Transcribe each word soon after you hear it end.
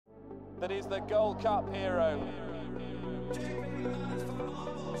that is the Gold Cup hero.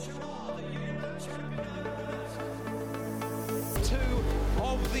 Two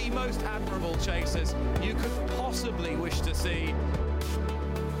of the most admirable chasers you could possibly wish to see.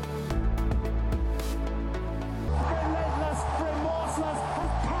 Relentless, remorseless,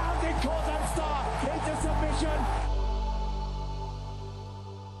 has pounded Cordon Star into submission.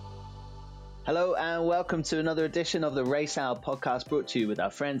 Hello and welcome to another edition of the Race Hour podcast, brought to you with our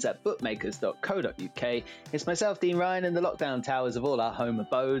friends at bookmakers.co.uk. It's myself, Dean Ryan, in the lockdown towers of all our home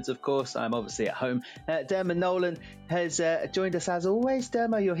abodes. Of course, I'm obviously at home. Dermot Nolan has joined us as always.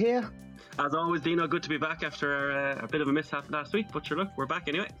 Dermot, you're here. As always, Dino, good to be back after a bit of a mishap last week, but sure, look, we're back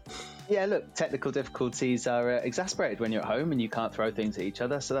anyway. Yeah, look, technical difficulties are exasperated when you're at home and you can't throw things at each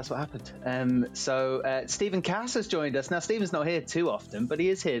other, so that's what happened. So Stephen Cass has joined us. Now, Stephen's not here too often, but he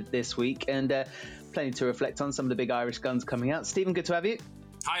is here this week and plenty to reflect on some of the big Irish guns coming out. Stephen, good to have you.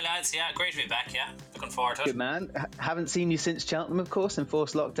 Hi lads, yeah, great to be back, yeah, looking forward to it. Good man. Haven't seen you since Cheltenham, of course,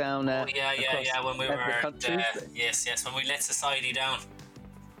 enforced lockdown. When we were, yes, when we let society down.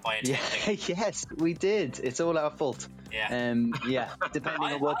 Yes, we did. It's all our fault. Yeah.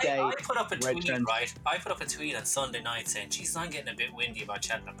 Depending on what day. I put up a tweet, right? I put up a tweet on Sunday night saying, "Jesus, I'm getting a bit windy about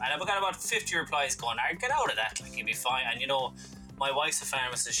Cheltenham," and I've got about 50 replies going, "Get out of that, like you'll be fine." And you know, my wife's a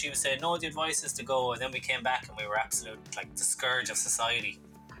pharmacist. She was saying, "No, the advice is to go," and then we came back and we were absolute like the scourge of society.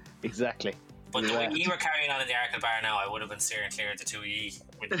 Exactly. But the way you were carrying on in the Arkle Bar now, I would have been steering clear of the 2E.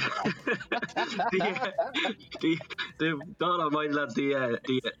 God almighty, lads, the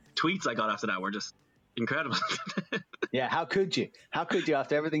tweets I got after that were just incredible. Yeah, how could you? How could you,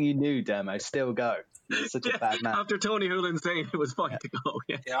 after everything you knew, Demo, still go? You're such a bad man. After Tony Hoolan saying it was fine to go.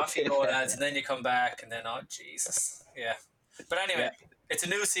 Yeah, off you go, lads, and then you come back, and then, oh, Jesus. Yeah. But anyway, It's a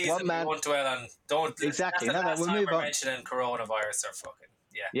new season. We won't dwell on... Exactly. We'll move on. We're mentioning coronavirus or fucking...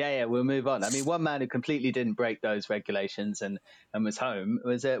 Yeah, we'll move on. I mean, one man who completely didn't break those regulations and was home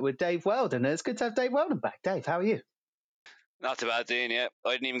was with Dave Weldon. And it's good to have Dave Weldon back. Dave, how are you? Not too bad, Dean, yeah.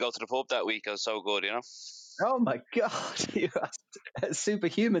 I didn't even go to the pub that week. I was so good, you know. Oh, my God. You are a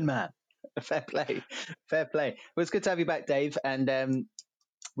superhuman man. Fair play. Well, it's good to have you back, Dave. And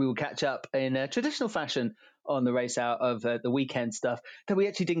we will catch up in traditional fashion on the race out of the weekend stuff that we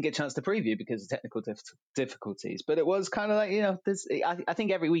actually didn't get a chance to preview because of technical difficulties. But it was kind of like, you know, I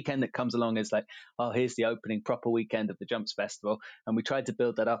think every weekend that comes along is like, oh, here's the opening proper weekend of the Jumps Festival. And we tried to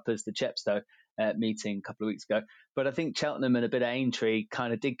build that up as the Chepstow meeting a couple of weeks ago. But I think Cheltenham and a bit of Aintree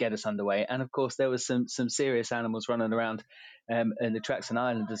kind of did get us underway. And of course, there was some serious animals running around in the tracks in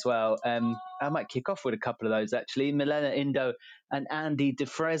Ireland as well. I might kick off with a couple of those, actually. Milena Indo and Andy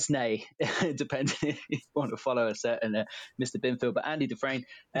Dufresne, depending if you want to follow us and Mr. Binfield. But Andy Dufresne,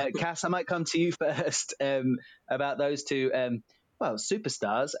 Cass, I might come to you first about those two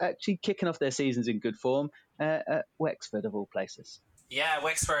superstars actually kicking off their seasons in good form at Wexford, of all places. Yeah,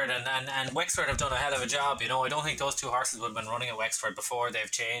 Wexford and Wexford have done a hell of a job. You know, I don't think those two horses would have been running at Wexford before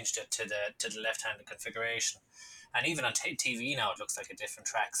they've changed it to the left-handed configuration. And even on TV now, it looks like a different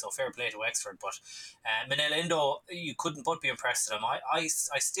track. So fair play to Wexford. But Minella Indo, you couldn't but be impressed with him. I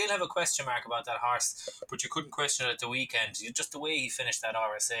still have a question mark about that horse, but you couldn't question it at the weekend. Just the way he finished that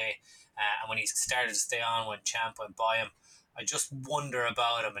RSA, and when he started to stay on when Champ went by him, I just wonder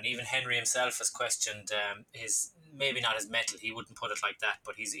about him. And even Henry himself has questioned his, maybe not his mettle, he wouldn't put it like that,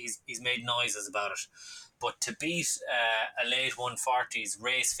 but he's made noises about it. But to beat a late 140s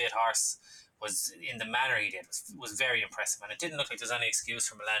race fit horse was in the manner he did was very impressive, and it didn't look like there's any excuse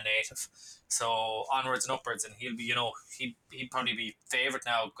for Milan Native. So onwards and upwards, and he'll be, you know, he'd probably be favourite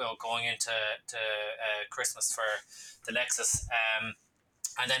now going into Christmas for the Lexus.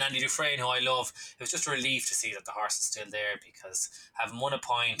 And then Andy Dufresne, who I love, it was just a relief to see that the horse is still there, because having won a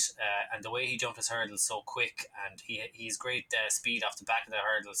point and the way he jumped his hurdles so quick, and he's great speed off the back of the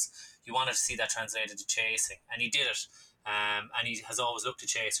hurdles, you wanted to see that translated to chasing, and he did it. And he has always looked a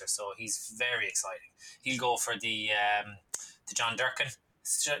chaser, so he's very exciting. He'll go for the John Durkin.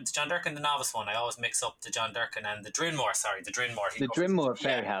 The John Durkin, the novice one. I always mix up the John Durkin and the Drinmore. The Drinmore. The Drinmore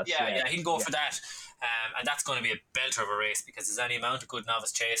Fairyhouse. Yeah, he'll go for that. And that's going to be a belter of a race, because there's any amount of good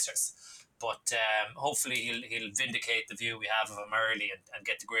novice chasers. But hopefully he'll vindicate the view we have of him early and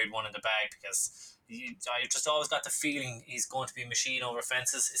get the grade 1 in the bag, because I just always got the feeling he's going to be a machine over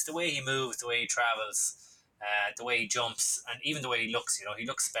fences. It's the way he moves, the way he travels, the way he jumps, and even the way he looks. You know, he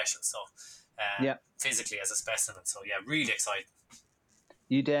looks special. So physically as a specimen. So yeah, really exciting.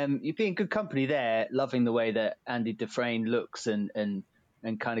 You'd be in good company there, loving the way that Andy Dufresne looks and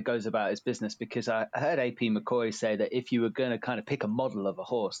and kind of goes about his business, because I heard AP McCoy say that if you were going to kind of pick a model of a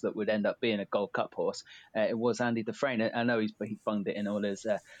horse that would end up being a Gold Cup horse, it was Andy Dufresne. I know he bunged it in all his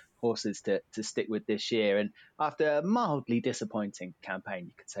horses to stick with this year. And after a mildly disappointing campaign,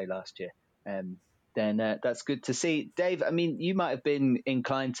 you could say, last year, then that's good to see. Dave, I mean, you might have been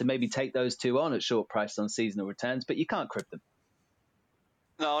inclined to maybe take those two on at short price on seasonal returns, but you can't crib them.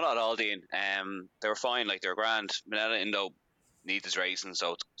 No, not at all, Dean. They were fine, like they were grand. Minella Indo needs his racing,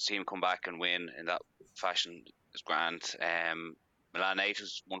 so to see him come back and win in that fashion is grand. Milan 8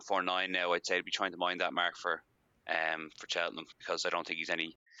 is 149 now. I'd say to be trying to mind that mark for Cheltenham, because I don't think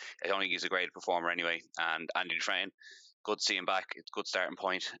he's a great performer anyway. And Andy Dufresne, good to see him back. It's a good starting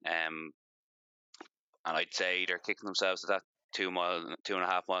point. And I'd say they're kicking themselves that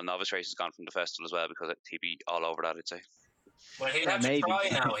 2.5 mile novice race has gone from the festival as well, because he'd be all over that, I'd say. Well, he'll have to try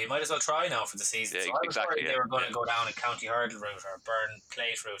now. He might as well try now for the season. Yeah, so I was exactly. worried they were going to go down a county hurdle route or a burn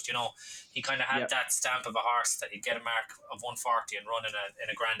plate route. You know, he kind of had that stamp of a horse that he'd get a mark of 140 and run in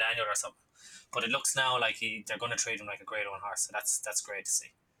a Grand Annual or something. But it looks now like they're going to treat him like a Grade 1 horse. So that's great to see.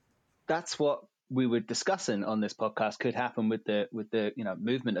 That's what we were discussing on this podcast could happen with the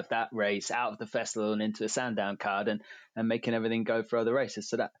movement of that race out of the festival and into a Sandown card and making everything go for other races.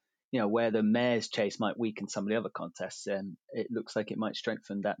 So that, where the mare's chase might weaken some of the other contests, it looks like it might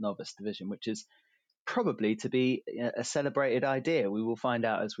strengthen that novice division, which is probably to be a celebrated idea. We will find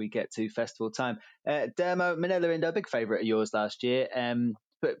out as we get to festival time. Dermo, Minella Indo, big favourite of yours last year.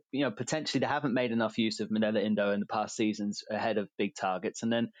 But potentially they haven't made enough use of Minella Indo in the past seasons ahead of big targets,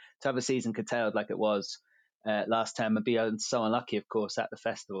 and then to have a season curtailed like it was last time and be so unlucky, of course, at the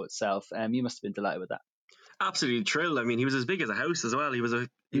festival itself. You must have been delighted with that. Absolutely thrilled. I mean, he was as big as a house as well. He was a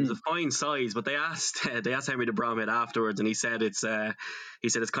fine size. But they asked Henry de Bromhead afterwards, and he said it's kind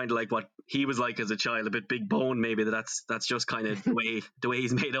of like what he was like as a child, a bit big bone maybe. That's just kind of the way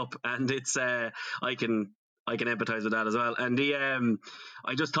he's made up, and it's I can empathise with that as well. And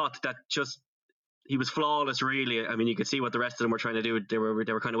I just thought that he was flawless, really. I mean, you could see what the rest of them were trying to do. They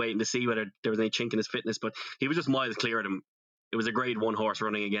were kind of waiting to see whether there was any chink in his fitness, but he was just miles clear of them. It was a Grade 1 horse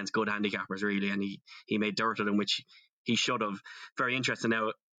running against good handicappers, really, and he made dirt of them, which he should have. Very interesting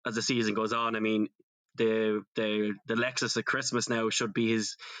now as the season goes on. I mean, the Lexus at Christmas now should be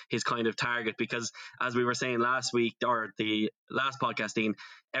his kind of target, because as we were saying last week, or the last podcast, Dean,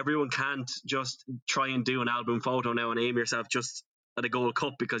 everyone can't just try and do an album photo now and aim yourself just at a Gold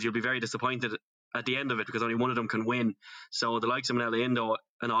Cup, because you'll be very disappointed at the end of it, because only one of them can win. So the likes of Minella Indo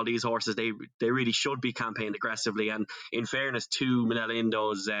and all these horses, they really should be campaigned aggressively. And in fairness to Minella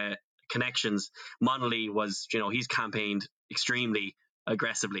Indo's connections, Monley was, he's campaigned extremely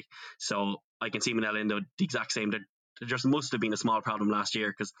aggressively. So I can see Minella Indo the exact same. There just must have been a small problem last year,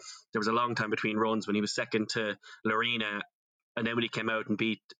 because there was a long time between runs when he was second to Lorena, and then when he came out and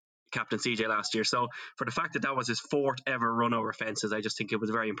beat Captain CJ last year. So for the fact that was his fourth ever run over fences, I just think it was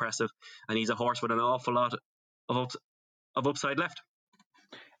very impressive, and he's a horse with an awful lot of upside left.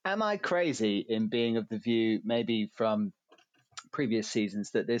 Am I crazy in being of the view, maybe from previous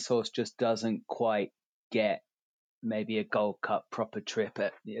seasons, that this horse just doesn't quite get maybe a Gold Cup proper trip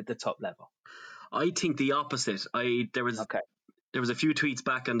at the top level? I think the opposite. There was a few tweets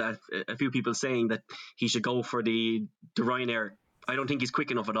back on that, a few people saying that he should go for the Ryanair. I don't think he's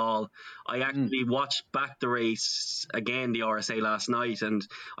quick enough at all. I actually watched back the race again, the RSA last night, and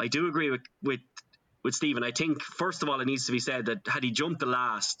I do agree with Stephen. I think, first of all, it needs to be said that had he jumped the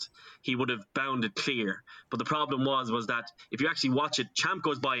last, he would have bounded clear. But the problem was that if you actually watch it, Champ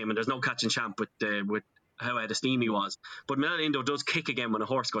goes by him, and there's no catching Champ with how out of steam he was. But Minella Indo does kick again when a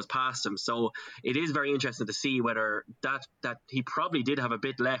horse goes past him. So it is very interesting to see whether that he probably did have a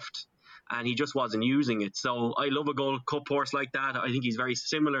bit left, and he just wasn't using it. So I love a Gold Cup horse like that. I think he's very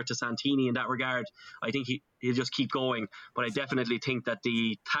similar to Santini in that regard. I think he'll just keep going. But I definitely think that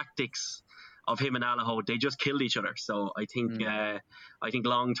the tactics of him and Allaho, they just killed each other. So I think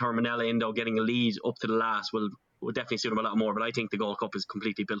long term Minella Indo getting a lead up to the last will definitely suit him a lot more. But I think the Gold Cup is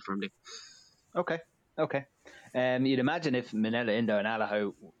completely built for him. Okay. You'd imagine if Minella Indo and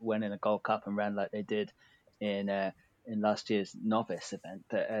Allaho went in a Gold Cup and ran like they did in last year's novice event,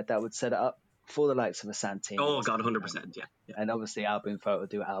 that would set it up for the likes of a Santini. Oh God, 100%, yeah. And obviously Album Photo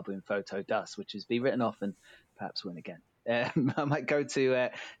do what Album Photo does, which is be written off and perhaps win again. I might go to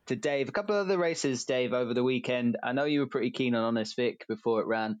Dave. A couple of other races, Dave, over the weekend. I know you were pretty keen on Honest Vic before it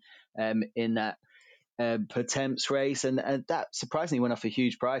ran in that Pertemps race, and that surprisingly went off a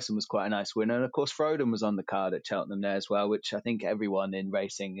huge price and was quite a nice winner. And of course, Frodon was on the card at Cheltenham there as well, which I think everyone in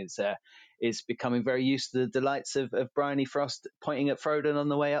racing is becoming very used to the delights of Bryony Frost pointing at Frodon on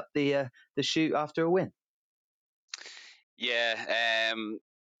the way up the chute after a win. Yeah,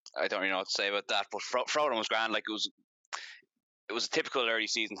 I don't really know what to say about that, but Frodon was grand. Like it was a typical early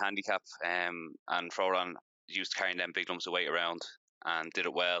season handicap, and Frodon used to carrying them big lumps of weight around and did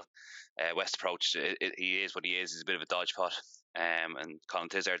it well. West approach, he is what he is. He's a bit of a dodge pot, and Colin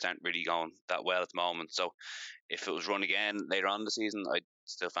Tizards aren't really going that well at the moment. So if it was run again later on in the season, I'd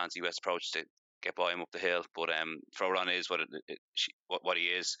still fancy West approach to get by him up the hill. But Frodon is what he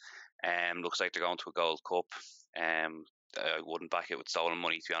is. Looks like they're going to a Gold Cup. I wouldn't back it with stolen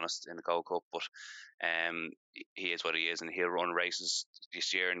money, to be honest, in the Gold Cup, but he is what he is, and he'll run races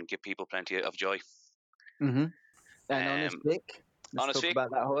this year and give people plenty of joy. Mm-hmm. And Honest Vic, let's talk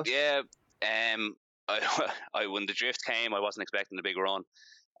about that horse. Yeah, when the drift came, I wasn't expecting the big run,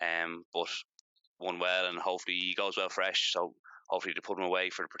 but won well, and hopefully he goes well fresh, so hopefully to put him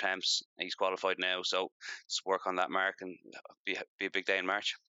away for the Pretemps. He's qualified now, so just work on that mark and be a big day in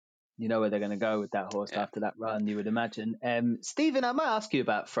March. You know where they're going to go with that horse after that run, you would imagine. Stephen, I might ask you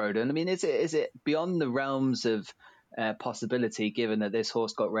about Frodon. I mean, is it beyond the realms of possibility, given that this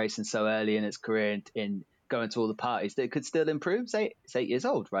horse got racing so early in its career in going to all the parties, that it could still improve? It's 8 years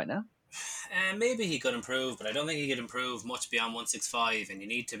old right now. Maybe he could improve, but I don't think he could improve much beyond 165, and you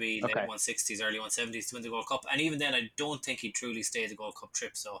need to be late 160s, early 170s to win the Gold Cup. And even then, I don't think he'd truly stay the Gold Cup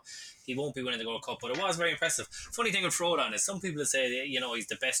trip, so he won't be winning the Gold Cup. But it was very impressive. Funny thing with Frodon is some people say, he's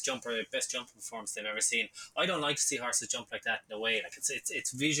the best jumping performance they've ever seen. I don't like to see horses jump like that in a way. Like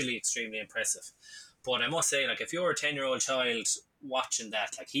it's visually extremely impressive. But I must say, like, if you're a 10-year-old child watching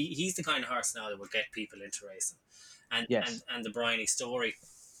that, like he's the kind of horse now that would get people into racing, and the Bryony story.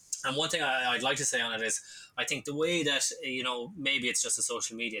 And one thing I'd like to say on it is, I think the way that, maybe it's just a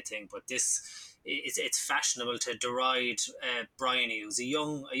social media thing, but it's fashionable to deride Bryony, who's a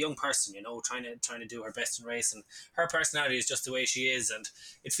young person, trying to do her best in racing. Her personality is just the way she is, and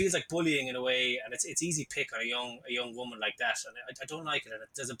it feels like bullying in a way, and it's easy pick on a young woman like that, and I don't like it, and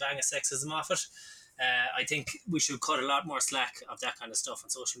there's a bang of sexism off it. I think we should cut a lot more slack of that kind of stuff on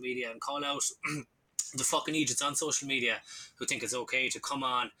social media and call out the fucking idiots on social media who think it's okay to come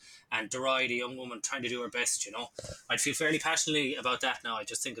on and deride a young woman trying to do her best, I'd feel fairly passionately about that now. I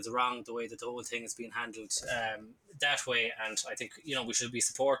just think it's wrong the way that the whole thing is being handled that way, and I think, we should be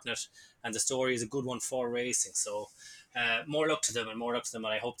supporting it, and the story is a good one for racing. So more luck to them, and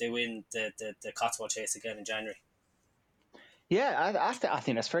I hope they win the Cotswold Chase again in January. Yeah, I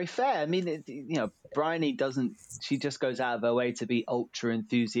think that's very fair. I mean, Bryony she just goes out of her way to be ultra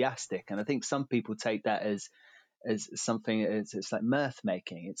enthusiastic. And I think some people take that as something, it's like mirth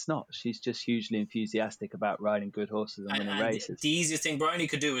making. It's not. She's just hugely enthusiastic about riding good horses and winning races. The easiest thing Bryony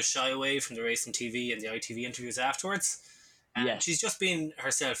could do is shy away from the racing TV and the ITV interviews afterwards. And she's just being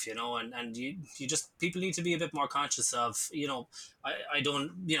herself, and you just, people need to be a bit more conscious of, I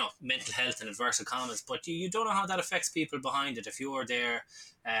don't, mental health in inverted commas, but you don't know how that affects people behind it. If you're there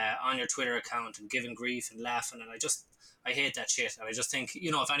on your Twitter account and giving grief and laughing, and I hate that shit. And I just think,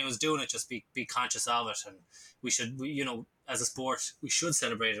 if anyone's doing it, just be conscious of it. And we should, as a sport, we should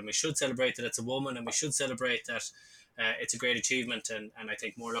celebrate it. And we should celebrate that it's a woman, and we should celebrate that it's a great achievement. And I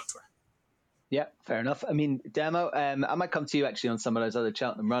think more luck to her. Yeah, fair enough. I mean, Demo, I might come to you actually on some of those other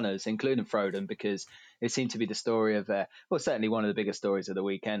Cheltenham runners, including Frodon, because it seemed to be the story of, certainly one of the biggest stories of the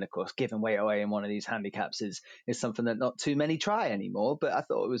weekend, of course. Giving weight away in one of these handicaps is something that not too many try anymore. But I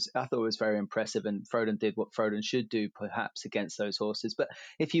thought it was very impressive, and Frodon did what Frodon should do, perhaps, against those horses. But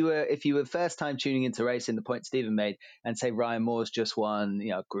if you were first time tuning into racing, the point Stephen made, and say Ryan Moore's just won,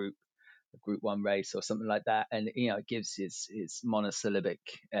 Group 1 race or something like that, and gives his monosyllabic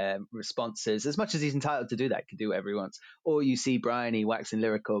responses, as much as he's entitled to do that, can do whatever he wants. Or you see Bryony waxing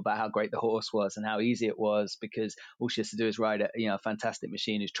lyrical about how great the horse was and how easy it was, because all she has to do is ride a fantastic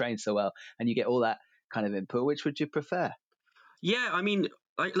machine who's trained so well, and you get all that kind of input. Which would you prefer? Yeah, I mean,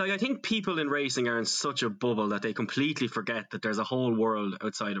 I think people in racing are in such a bubble that they completely forget that there's a whole world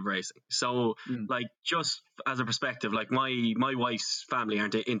outside of racing. So, just as a perspective, like my wife's family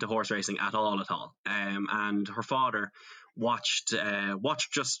aren't into horse racing at all. And her father watched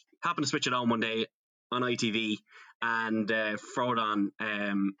just happened to switch it on one day on ITV, and Frodon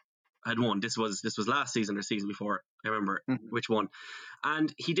had won. This was last season or season before. I remember which one.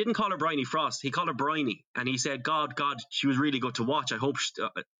 And he didn't call her Bryony Frost. He called her Bryony. And he said, God, she was really good to watch. I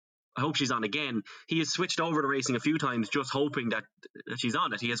hope she's on again. He has switched over to racing a few times, just hoping that she's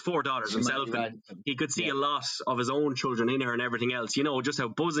on it. He has 4 daughters himself. And he could see a lot of his own children in her and everything else, just how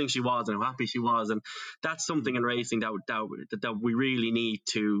buzzing she was and how happy she was. And that's something in racing that we really need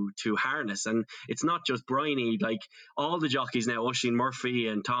to harness. And it's not just Bryony. Like, all the jockeys now, Oisin Murphy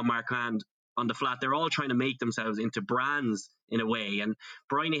and Tom Marquand on the flat, they're all trying to make themselves into brands in a way. And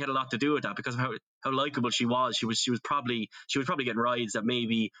Bryony had a lot to do with that because of how likable she was. She was probably getting rides that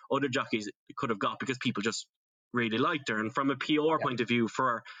maybe other jockeys could have got because people just really liked her. And from a PR point of view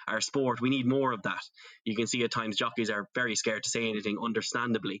for our sport, we need more of that. You can see at times jockeys are very scared to say anything,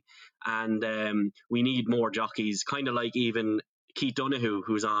 understandably, and we need more jockeys, kind of like even Keith Donoghue,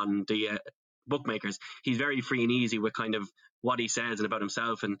 who's on the bookmakers. He's very free and easy with kind of what he says and about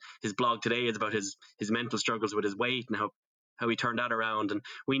himself, and his blog today is about his mental struggles with his weight and how he turned that around. And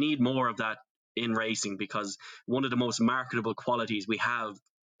we need more of that in racing, because one of the most marketable qualities we have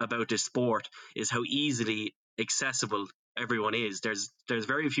about this sport is how easily accessible everyone is. There's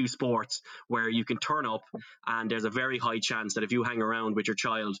very few sports where you can turn up and there's a very high chance that if you hang around with your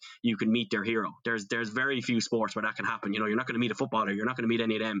child, you can meet their hero. There's very few sports where that can happen. You're not going to meet a footballer, you're not going to meet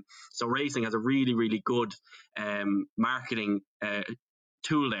any of them. So racing has a really, really good marketing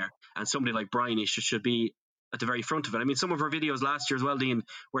tool there, and somebody like Bryony should be at the very front of it. I mean, some of her videos last year as well, Dean,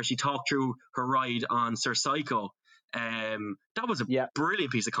 where she talked through her ride on Sir Psycho, that was a brilliant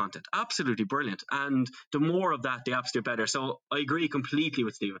piece of content, absolutely brilliant. And the more of that, the absolute better. So I agree completely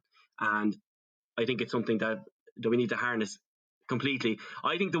with Stephen, and I think it's something that we need to harness completely.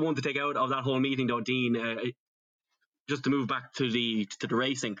 I think the one to take out of that whole meeting, though, Dean, just to move back to the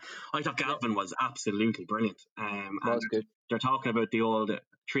racing, I thought Galvin was absolutely brilliant. That was good. They're talking about the old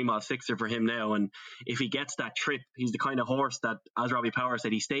 3 mile sixer for him now, and if he gets that trip, he's the kind of horse that, as Robbie Power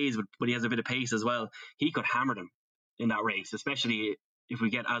said, he stays, but he has a bit of pace as well. He could hammer them in that race, especially if we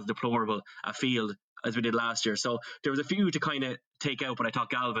get as deplorable a field as we did last year. So there was a few to kind of take out, but I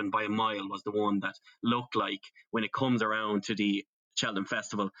thought Galvin by a mile was the one that looked like, when it comes around to the Cheltenham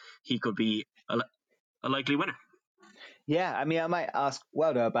Festival, he could be a likely winner. Yeah, I mean, I might ask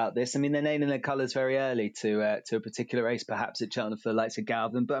Weldo about this. I mean, they're naming their colours very early to a particular race, perhaps at Cheltenham for the likes of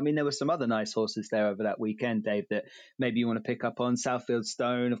Galvin. But I mean, there were some other nice horses there over that weekend, Dave, that maybe you want to pick up on. Southfield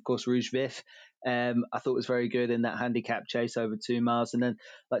Stone, of course, Rouge Vif. I thought was very good in that handicap chase over 2 miles. And then,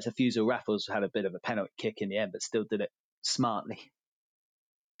 like Fusel Raffles had a bit of a penalty kick in the end, but still did it smartly.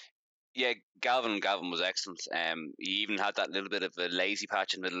 Yeah, Galvin was excellent. He even had that little bit of a lazy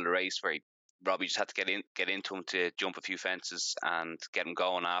patch in the middle of the race where Robbie just had to get into him to jump a few fences and get him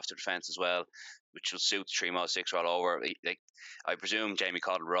going after the fence as well, which will suit the 3 mile six all over. I presume Jamie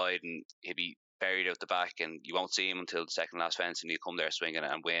Cottle ride and he'll be buried out the back and you won't see him until the second last fence and he'll come there swinging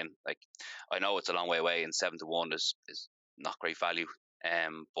and win. I know it's a long way away and 7-1 is not great value,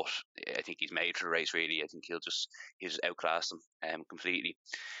 but I think he's made for the race really. I think he'll just outclass them completely.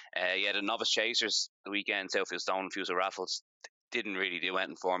 The novice chasers the weekend, Southfield Stone and Fusel Raffles, didn't really do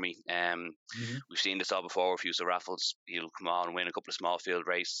anything for me. We've seen this all before with Fusel Raffles. He'll come on and win a couple of small field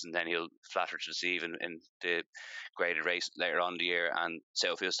races and then he'll flatter to deceive in the graded race later on in the year. And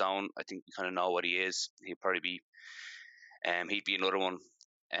Southfield Stone, I think we kind of know what he is. He'd probably be he'd be another one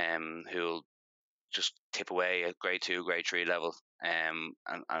who'll just tip away at grade 2, grade 3 level and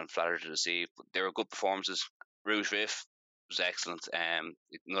flatter to deceive. But they were good performances. Rouge Vif was excellent.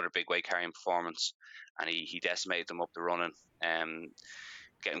 Another big weight carrying performance, and he decimated them up the running.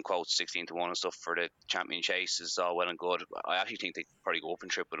 Getting quotes 16-1 and stuff for the champion chase is all well and good. I actually think they could probably go up and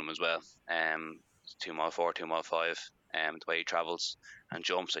trip with him as well. 2 mile 4, 2 mile 5. The way he travels and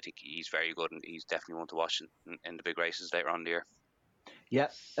jumps, I think he's very good, and he's definitely one to watch in the big races later on in the year. Yeah,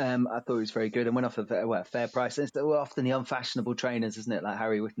 I thought he was very good and went off a fair price. It's often the unfashionable trainers, isn't it? Like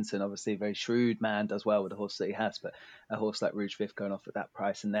Harry Whittington, obviously a very shrewd man, does well with the horse that he has, but a horse like Rouge Vif going off at that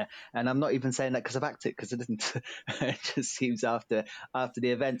price in there. And I'm not even saying that because I backed it, because it didn't. It just seems after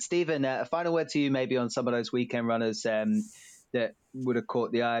the event. Stephen, a final word to you maybe on some of those weekend runners that would have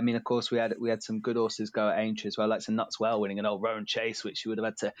caught the eye. I mean, of course, we had some good horses go at Aintree as well, like some Nutswell winning an old Rowan Chase, which you would have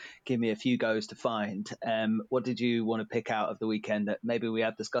had to give me a few goes to find. What did you want to pick out of the weekend that maybe we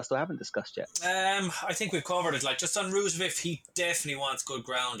have discussed or haven't discussed yet? I think we've covered it. Like, just on Rouge Vif, he definitely wants good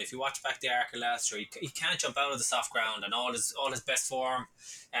ground. If you watch back the Arca last year, he can't jump out of the soft ground, and all his best form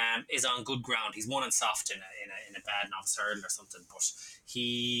is on good ground. He's won in soft in a bad novice hurdle or something, but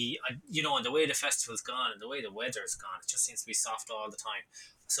he, and the way the festival's gone and the way the weather's gone, it just seems to be soft all the time.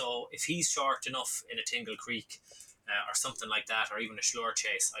 So if he's short enough in a Tingle Creek or something like that, or even a Schlur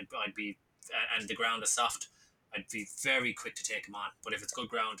Chase, I'd be, and the ground is soft, I'd be very quick to take him on. But if it's good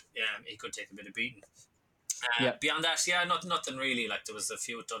ground, he could take a bit of beating. Beyond that, nothing really. Like, there was a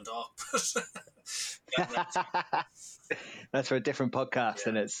few at Dundalk. That's for a different podcast,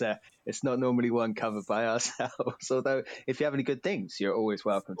 and it's not normally one covered by ourselves. Although, if you have any good things, you're always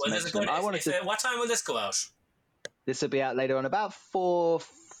welcome to mention them. What time will this go out? This will be out later on, about 4:35.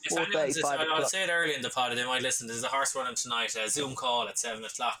 I'll say it early in the pod. They might listen. There's a horse running tonight. A Zoom call at 7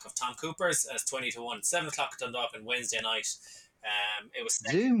 o'clock of Tom Cooper's as 20-1. 7 o'clock at Dundalk on Wednesday night. It was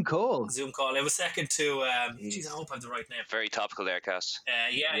Zoom call. It was second to. Geez, I hope I have the right name. Very topical there, Cass.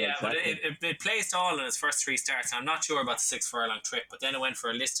 Yeah, exactly. But it placed all in its first 3 starts. I'm not sure about the 6 furlong trip, but then it went for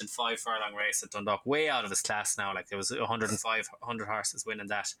a listed 5 furlong race at Dundalk, way out of his class now. Like there was 100 horses winning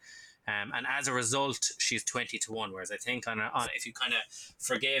that. And as a result, she's 20-1. Whereas I think on if you kind of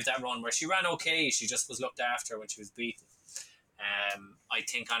forgave that run where she ran okay, she just was looked after when she was beaten. I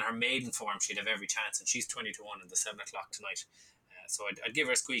think on her maiden form, she'd have every chance, and she's 20-1 at the 7 o'clock tonight. So I'd give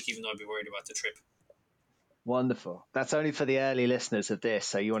her a squeak, even though I'd be worried about the trip. Wonderful. That's only for the early listeners of this,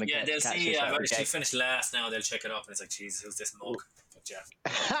 so you want to they'll catch see. this I've every actually day. finished last now. They'll check it up, and it's like, geez, who's this mug? But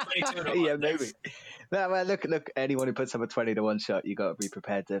yeah, Yeah, maybe. No, well, look. Anyone who puts up a 20-1 shot, you got to be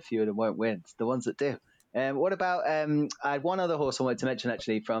prepared. A few of them won't win. It's the ones that do. What about? I had one other horse I wanted to mention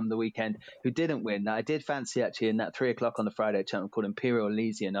actually from the weekend who didn't win. I did fancy actually in that 3 o'clock on the Friday at Cheltenham called Imperial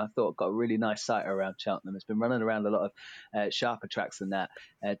Elysian. I thought got a really nice sight around Cheltenham. It's been running around a lot of sharper tracks than that.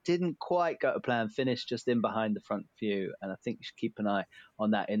 Didn't quite go to plan. Finished just in behind the front few, and I think you should keep an eye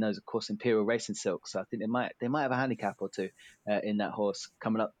on that. In those, of course, Imperial Racing Silk. So I think they might have a handicap or two in that horse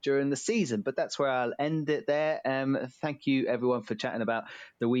coming up during the season. But that's where I'll end it there. Thank you everyone for chatting about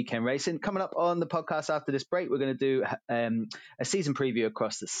the weekend racing. Coming up on the podcast after this break, we're going to do a season preview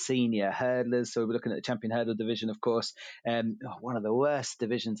across the senior hurdlers. So we're looking at the Champion Hurdle division, of course. One of the worst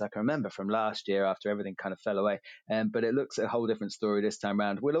divisions I can remember from last year after everything kind of fell away. But it looks a whole different story this time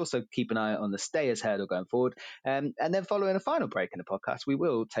round. We'll also keep an eye on the Stayers Hurdle going forward. And then following a final break in the podcast, we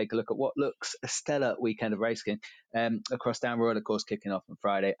will take a look at what looks a stellar weekend of racing across Down Royal, of course, kicking off on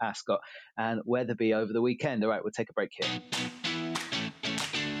Friday, Ascot and Wetherby over the weekend. All right, we'll take a break here.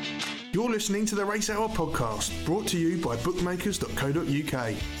 You're listening to the Race Hour podcast, brought to you by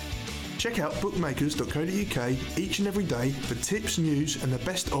bookmakers.co.uk. Check out bookmakers.co.uk each and every day for tips, news and the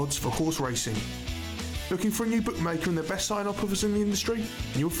best odds for horse racing. Looking for a new bookmaker and the best sign-up offers in the industry?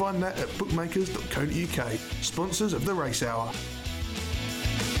 You'll find that at bookmakers.co.uk, sponsors of the Race Hour.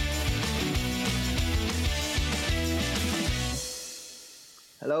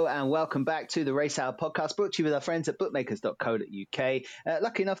 Hello and welcome back to the Race Hour podcast, brought to you with our friends at bookmakers.co.uk.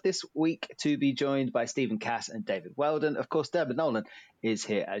 Lucky enough this week to be joined by Stephen Cass and David Weldon. Of course, Dermot Nolan is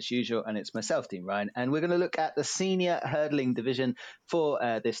here as usual, and it's myself, Dean Ryan, and we're going to look at the senior hurdling division for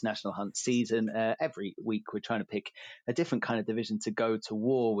this National Hunt season. Every week we're trying to pick a different kind of division to go to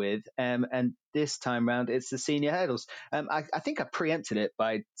war with, and this time round it's the senior hurdles. I think I preempted it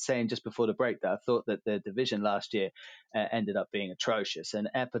by saying just before the break that I thought that the division last year ended up being atrocious, and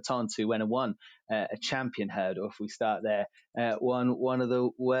Epatante, who went and won a champion hurdle, if we start there, won one of the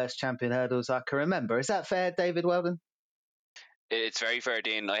worst champion hurdles I can remember. Is that fair, David Weldon? It's very fair,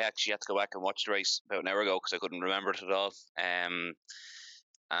 Dean. I actually had to go back and watch the race about an hour ago because I couldn't remember it at all. And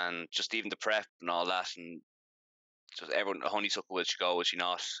just even the prep and all that, and just everyone, Honeysuckle, will she go, will she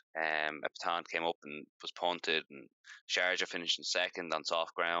not? Epatante came up and was punted, and Sharjah finished in second on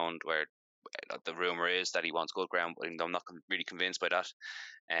soft ground, where the rumour is that he wants good ground, but I'm not really convinced by that.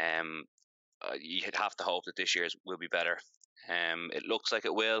 You'd have to hope that this year's will be better. It looks like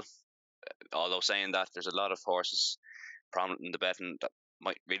it will, although saying that, there's a lot of horses prominent in the betting that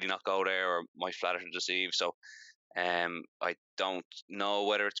might really not go there or might flatter to deceive. So I don't know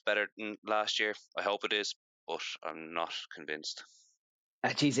whether it's better than last year. I hope it is, but I'm not convinced.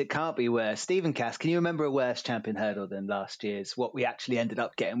 Geez, it can't be worse. Stephen Cass, can you remember a worse champion hurdle than last year's? What we actually ended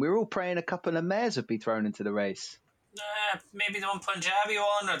up getting? We were all praying a couple of mares would be thrown into the race. Maybe the one Punjabi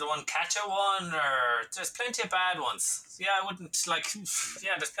won, or the one Kacha won, or there's plenty of bad ones.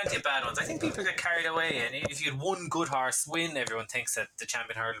 There's plenty of bad ones. I think people get carried away, and if you had one good horse win, everyone thinks that the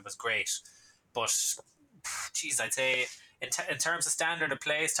champion hurdle was great. But, geez, I'd say in terms of standard of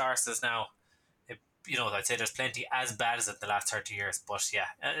placed horses now, I'd say there's plenty as bad as it the last 30 years. But yeah,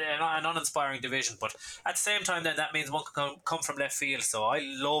 an uninspiring division. But at the same time, then that means one can come from left field. So I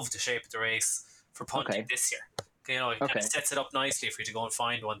love the shape of the race for punting this year. It kind of sets it up nicely for you to go and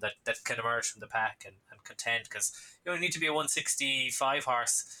find one that can emerge from the pack and contend, because you don't need to be a 165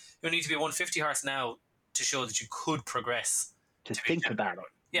 horse. You don't need to be a 150 horse now to show that you could progress. To think about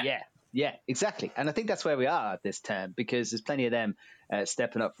it. Yeah, exactly. And I think that's where we are this term, because there's plenty of them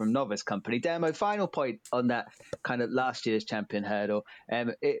stepping up from novice company. Demo, final point on that kind of last year's champion hurdle.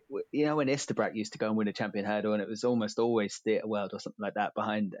 When Istabraq used to go and win a champion hurdle, and it was almost always Theatre World or something like that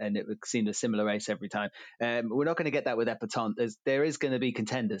behind, and it seemed a similar race every time. We're not going to get that with Epatante. There is going to be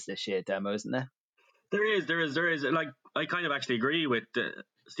contenders this year, Demo, isn't there? There is. Like, I kind of actually agree with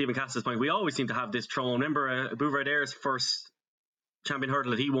Stephen Cass's point. We always seem to have this throne. Remember Bouvardier's first champion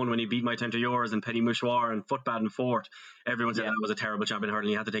hurdle that he won when he beat My Time to Yours and Petit Mouchoir and Footpad and Fort, everyone said that was a terrible champion hurdle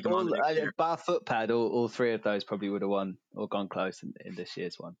and you had to take him on the next year. Bar Footpad, all three of those probably would have won or gone close in this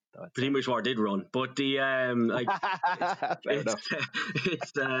year's one. Petit Mouchoir did run, but the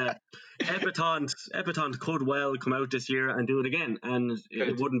Epatante could well come out this year and do it again, and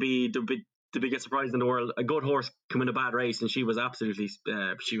it wouldn't be the biggest surprise in the world. A good horse come in a bad race, and she was absolutely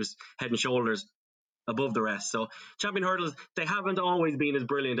she was head and shoulders above the rest. So champion hurdles, they haven't always been as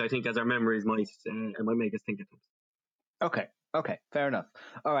brilliant, I think, as our memories might make us think of them. Okay, fair enough.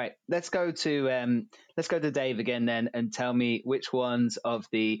 All right, let's go to Dave again then, and tell me which ones of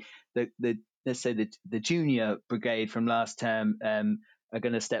the let's say the junior brigade from last term are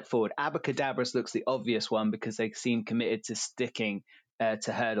going to step forward. Abacadabras looks the obvious one because they seem committed to sticking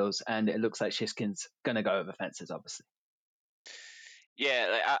to hurdles, and it looks like Shishkin's going to go over fences, obviously.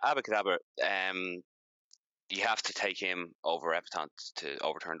 Yeah, Abacadabra, you have to take him over Epatante to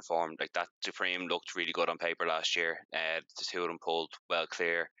overturn the form. Like, that Supreme looked really good on paper last year. The two of them pulled well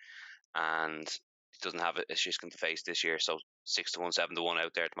clear, and he doesn't have a Shishkin to face this year. So 6-1, 7-1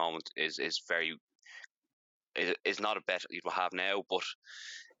 out there at the moment is not a bet you will have now, but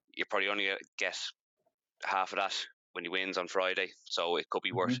you're probably only going to get half of that when he wins on Friday. So it could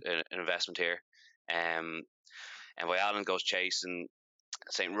be worth an investment here. And while Allen goes chasing,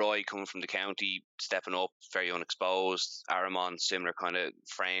 St. Roy coming from the county, stepping up, very unexposed. Aramon, similar kind of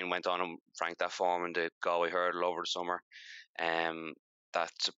frame, went on and franked that form in the Galway hurdle over the summer.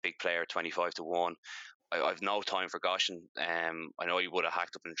 That's a big player, 25-1. I've no time for Goshen. I know he would have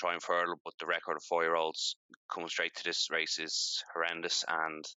hacked up in Triumph hurdle, but the record of 4-year-olds coming straight to this race is horrendous,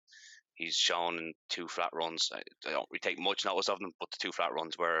 and he's shown in 2 flat runs. I don't really take much notice of them, but the 2 flat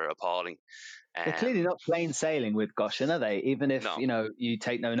runs were appalling. They're clearly not plain sailing with Goshen, are they? Even if you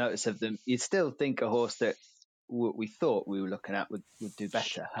take no notice of them, you still think a horse that we thought we were looking at would do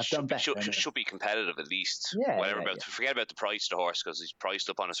better, done better. Should be competitive at least. Forget about the price of the horse, because he's priced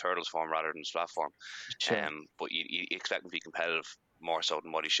up on his hurdles form rather than his flat form. Sure. But you expect him to be competitive more so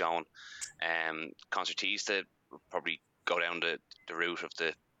than what he's shown. Concertista will probably go down the route of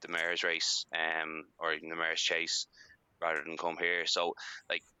the mare's race, or even the mare's chase, rather than come here. So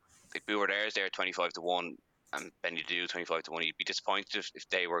like Booer Dares there 25-1 and Benny Do 25-1. You'd be disappointed if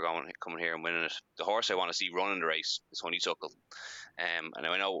they were coming here and winning it. The horse I want to see running the race is Honeysuckle. And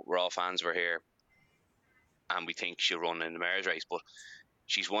I know we're all fans of her here, and we think she'll run in the mare's race, but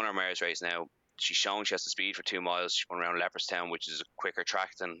she's won her mare's race now. She's shown she has the speed for 2 miles. She went around Leopardstown, which is a quicker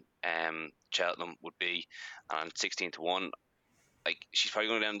track than Cheltenham would be, and 16-1. Like, she's probably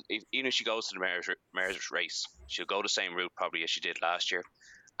going down, even if she goes to the mare's race, she'll go the same route probably as she did last year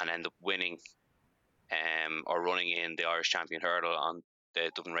and end up winning or running in the Irish Champion Hurdle on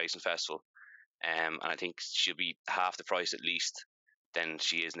the Dublin Racing Festival. And I think she'll be half the price at least than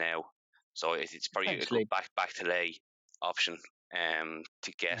she is now. So it's probably a good back to lay option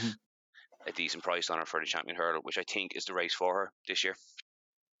to get a decent price on her for the Champion Hurdle, which I think is the race for her this year.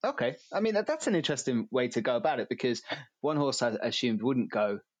 Okay. I mean, that's an interesting way to go about it, because one horse I assumed wouldn't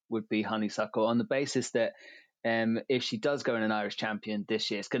go would be Honeysuckle, on the basis that if she does go in an Irish Champion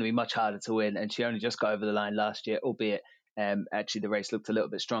this year, it's going to be much harder to win, and she only just got over the line last year, albeit actually the race looked a little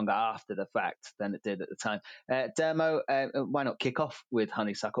bit stronger after the fact than it did at the time. Dermo, why not kick off with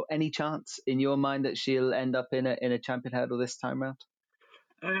Honeysuckle? Any chance in your mind that she'll end up in a Champion Hurdle this time round?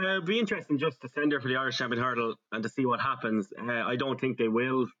 It'd be interesting just to send her for the Irish Champion Hurdle and to see what happens. I don't think they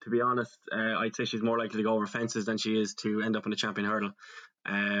will, to be honest. I'd say she's more likely to go over fences than she is to end up in a Champion Hurdle.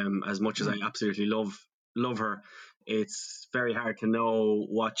 As much as I absolutely love her, it's very hard to know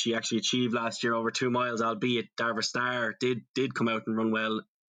what she actually achieved last year over 2 miles, albeit Darver Star did come out and run well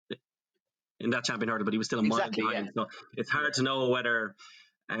in that Champion Hurdle, but he was still a mile behind. So it's hard to know whether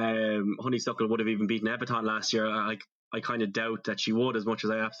Honeysuckle would have even beaten Epatante last year. I kind of doubt that she would, as much as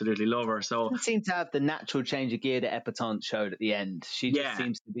I absolutely love her. So doesn't seem to have the natural change of gear that Epatante showed at the end. She just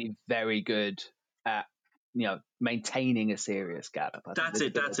seems to be very good at maintaining a serious gallop. That's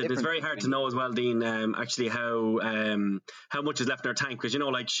it. It's very hard to know as well, Dean. Actually, how much is left in her tank, because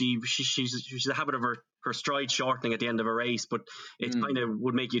she's a habit of her stride shortening at the end of a race, but it kind of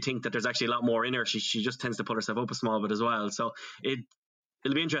would make you think that there's actually a lot more in her. She just tends to put herself up a small bit as well. So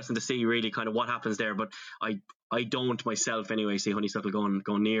it'll be interesting to see really kind of what happens there. But I don't myself anyway see Honeysuckle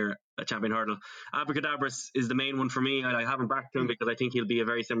going near a Champion Hurdle. Abacadabras is the main one for me, and I haven't backed him because I think he'll be a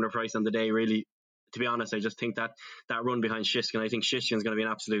very similar price on the day, really. To be honest, I just think that run behind Shishkin, I think Shishkin's going to be an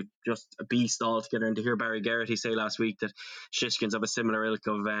absolute just a beast altogether. And to hear Barry Garrity say last week that Shishkin's of a similar ilk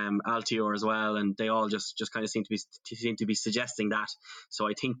of Altior as well, and they all just kind of seem to be suggesting that. So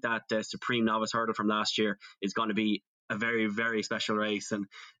I think that Supreme Novice Hurdle from last year is going to be a very, very special race,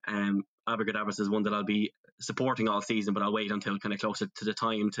 and Abracadabras is one that I'll be supporting all season, but I'll wait until kind of closer to the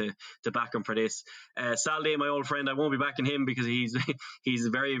time to back him for this. Salday, my old friend, I won't be backing him because he's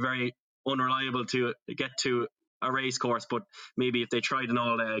very, very unreliable to get to a race course, but maybe if they tried an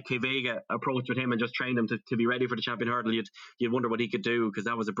all K Vega approach with him and just trained him to be ready for the Champion Hurdle, you'd wonder what he could do, because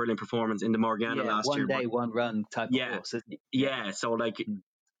that was a brilliant performance in the Morgana last year. One day, one run type of horse, isn't he? Yeah, so like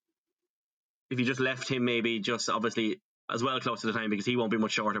if you just left him maybe just obviously as well close to the time, because he won't be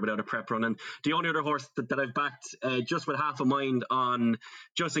much shorter without a prep run. And the only other horse that I've backed just with half a mind on,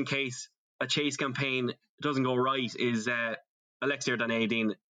 just in case a chase campaign doesn't go right, is Elixir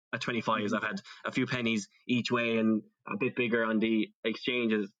Danadine at 25s. I've had a few pennies each way and a bit bigger on the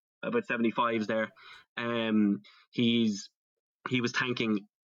exchanges, about 75s there. He was tanking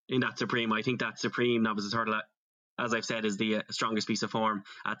in that Supreme. I think that Supreme Novices Hurdle, as I've said, is the strongest piece of form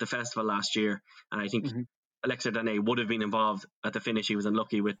at the festival last year, and I think Elixir Dane would have been involved at the finish. He was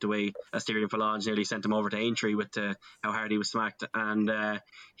unlucky with the way Asterion Falange nearly sent him over to Aintree with how hard he was smacked, and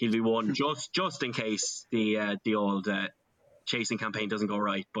he'll be one just in case the old chasing campaign doesn't go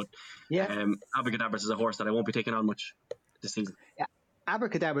right. But Abracadabras is a horse that I won't be taking on much this season. Yeah,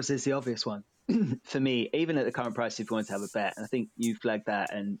 Abracadabras is the obvious one for me, even at the current price if you want to have a bet. And I think you flagged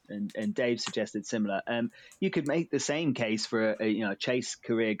that, and Dave suggested similar. You could make the same case for a chase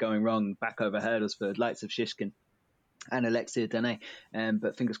career going wrong back over hurdles for likes of Shishkin and Alexia Dane,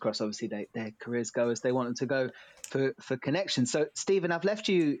 but fingers crossed, obviously their careers go as they want them to go for connection. So Stephen, I've left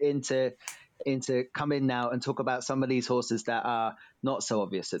you into come in now and talk about some of these horses that are not so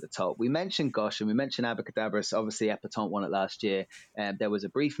obvious at the top. We mentioned Gosh and we mentioned Abracadabras. Obviously, Epatante won it last year. There was a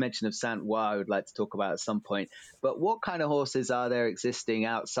brief mention of Saint Ouen I would like to talk about at some point. But what kind of horses are there existing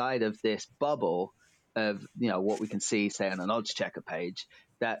outside of this bubble of what we can see, say, on an odds checker page,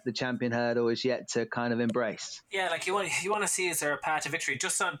 that the Champion Hurdle is yet to kind of embrace? Yeah, like you want to see, is there a path to victory?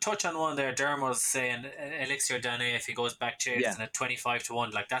 Just on touch on one there, Derm was saying Elixir Dane, if he goes back chasing at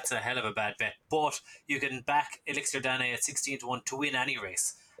 25-1, like that's a hell of a bad bet. But you can back Elixir Dane at 16-1 to win any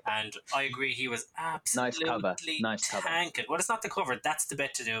race. And I agree, he was absolutely tanking. Well, it's not the cover, that's the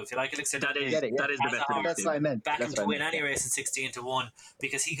bet to do. If you like Elixir Dane, that is the bet to do. That's what I meant. Back him to win any race at 16-1,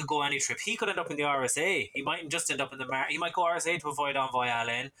 because he could go any trip. He could end up in the RSA. He mightn't just end up in the he might go RSA to avoid Envoy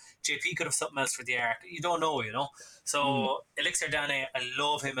Allen. JP could have something else for the Arc. You don't know, So Elixir Dane, I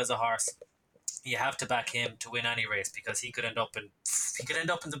love him as a horse. You have to back him to win any race, because he could end up in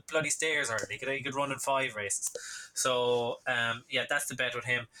the bloody stairs, or he could run in 5 races. So that's the bet with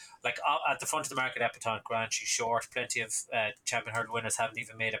him. Like at the front of the market, Epatante Grant, she's short. Plenty of Champion Hurdle winners haven't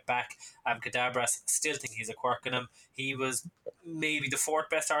even made it back. Abracadabras, still think he's a quirk in him. He was maybe the 4th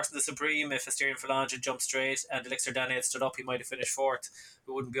best horse in the Supreme. If Asterion Falange had jumped straight and Elixir Dane had stood up, he might have finished 4th.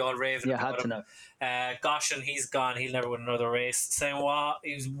 We wouldn't be all raving. Yeah, had to know. Goshen, he's gone. He'll never win another race. Saint Ouen,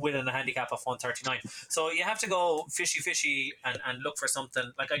 he's winning a handicap of 139. So you have to go fishy and look for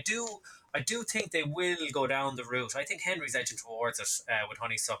something. Like I do think they will go down the route. I think Henry's edging towards it with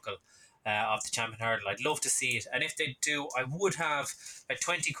Honeysuckle of the Champion Hurdle. I'd love to see it. And if they do, I would have like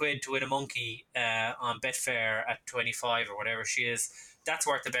 20 quid to win a monkey on Betfair at 25 or whatever she is. That's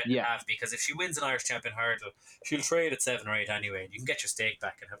worth the bet to have, because if she wins an Irish Champion Hurdle, she'll trade at 7 or 8 anyway. You can get your stake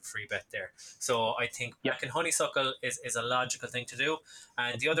back and have a free bet there. So I think backing Honeysuckle is a logical thing to do.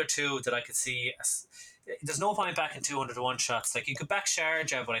 And the other two that I could see, there's no point backing 200-1 shots. Like you could back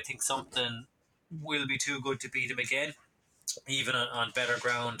Sharjah, but I think something will be too good to beat him again, even on better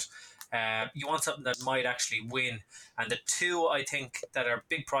ground. You want something that might actually win. And the two I think that are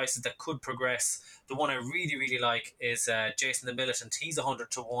big prices that could progress, the one I really, really like is Jason the Militant. He's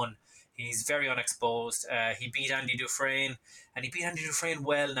 100-1. He's very unexposed. He beat Andy Dufresne, and he beat Andy Dufresne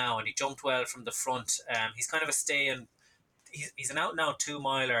well now, and he jumped well from the front. He's kind of a staying, he's an out-and-out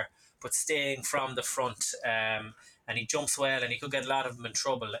 2-miler, but staying from the front. And he jumps well, and he could get a lot of them in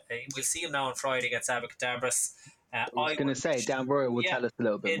trouble. We'll see him now on Friday against Abracadabras. I was going to say, Dan Royal will tell us a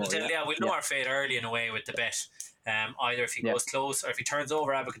little bit more. We'll know our fate early in a way with the bet. Either if he goes close, or if he turns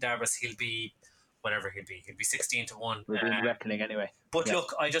over Abracadabras, he'll be whatever he'll be. He'll be 16-1. We'll be reckoning anyway. But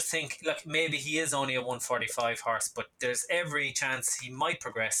look, I just think maybe he is only a 145 horse, but there's every chance he might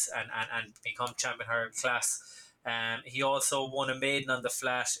progress and become Champion Hurdle class. He also won a maiden on the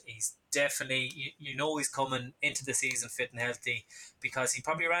flat. He's definitely, he's coming into the season fit and healthy, because he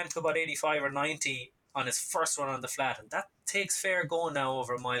probably ran to about 85 or 90 on his first run on the flat, and that takes fair going now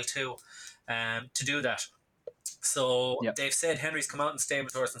over mile 2 to do that. So they've said, Henry's come out in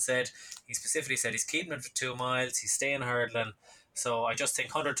Stablehorse and said, he specifically said he's keeping it for 2 miles, he's staying hurdling. So I just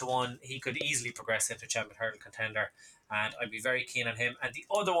think 100-1, he could easily progress into Champion Hurdle contender, and I'd be very keen on him. And the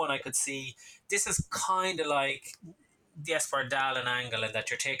other one I could see, this is kind of like the Esper Dallin angle and that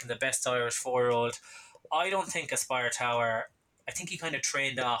you're taking the best Irish 4-year-old. I don't think Aspire Tower, I think he kind of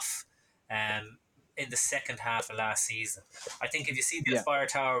trained off in the second half of last season. I think if you see the Aspire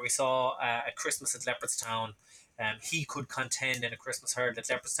Tower we saw at Christmas at Leopardstown, he could contend in a Christmas hurdle at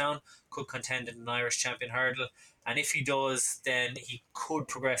Leopardstown, could contend in an Irish champion hurdle, and if he does, then he could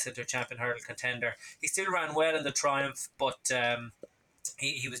progress into a champion hurdle contender. He still ran well in the Triumph, but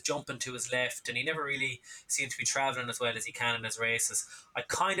he was jumping to his left, and he never really seemed to be travelling as well as he can in his races. I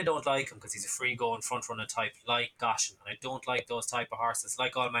kind of don't like him because he's a free-going, front-running type like Goshen, and I don't like those type of horses,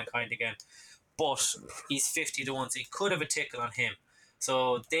 like All Mankind again. But he's 50 to 1, so he could have a tickle on him.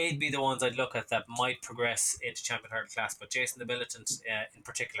 So they'd be the ones I'd look at that might progress into champion hurdle class. But Jason the Militant in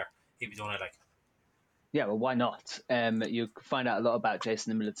particular, he'd be the one I like. Yeah, well, why not? You find out a lot about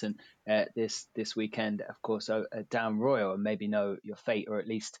Jason the Militant this weekend, of course, at Down Royal, and maybe know your fate, or at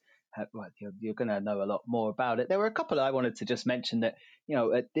least you're going to know a lot more about it. There were a couple I wanted to just mention that,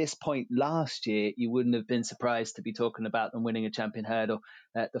 at this point last year, you wouldn't have been surprised to be talking about them winning a champion hurdle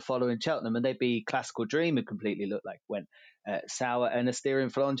the following Cheltenham, and they'd be Classical Dream, who completely looked like went sour, and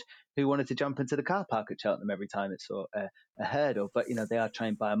Asterion Flange, who wanted to jump into the car park at Cheltenham every time it saw a hurdle. But, they are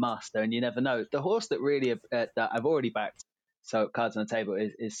trained by a master, and you never know. The horse that really that I've already backed, so cards on the table,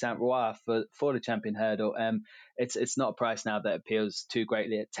 is Saint Roi for the champion hurdle. It's not a price now that appeals too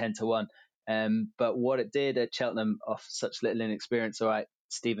greatly at 10 to 1. But what it did at Cheltenham off such little inexperience, all right,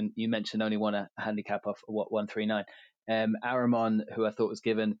 Stephen, you mentioned only won a handicap off 139. Aramon, who I thought was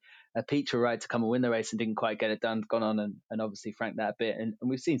given a Petra ride to come and win the race and didn't quite get it done, gone on and obviously franked that a bit. And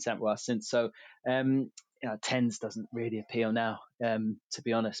we've seen Saint Roi since. So, tens doesn't really appeal now, to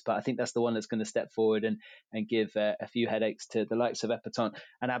be honest. But I think that's the one that's going to step forward and give a few headaches to the likes of Epatante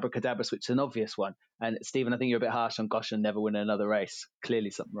and Abracadabras, which is an obvious one. And Stephen, I think you're a bit harsh on Goshen never winning another race. Clearly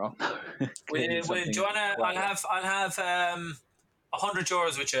something wrong. Joanna, I'll have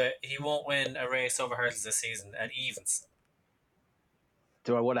 €100 which he won't win a race over hurdles this season at evens.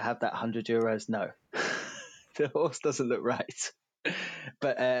 Do I want to have that €100? No. The horse doesn't look right.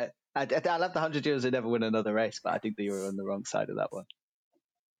 But I'll have the €100 and never win another race, but I think that you're on the wrong side of that one.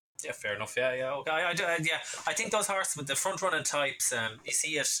 Yeah, fair enough. Yeah. Okay. I think those horses with the front running types, you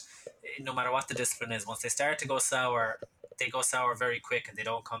see it no matter what the discipline is. Once they start to go sour, they go sour very quick and they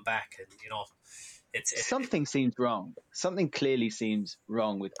don't come back. And something seems wrong. Something clearly seems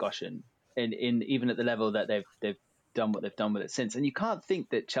wrong with Goshen, in even at the level that they've done what they've done with it since. And you can't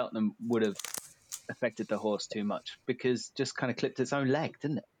think that Cheltenham would have affected the horse too much, because just kind of clipped its own leg,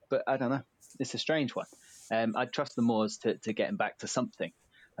 didn't it? But I don't know. It's a strange one. I'd trust the Moors to get him back to something.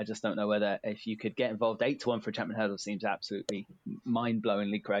 I just don't know whether, if you could get involved, 8 to 1 for a champion hurdle seems absolutely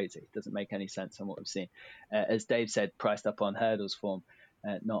mind-blowingly crazy. It doesn't make any sense on what we've seen. As Dave said, priced up on hurdles form,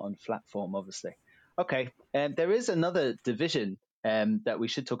 not on flat form, obviously. Okay, there is another division that we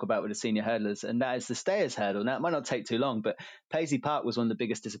should talk about with the senior hurdlers, and that is the Stayers hurdle. Now, it might not take too long, but Paisley Park was one of the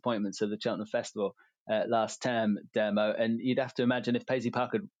biggest disappointments of the Cheltenham Festival last term, Dermo, and you'd have to imagine if Paisley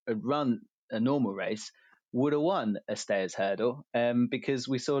Park had run a normal race, would have won a Stayers hurdle, because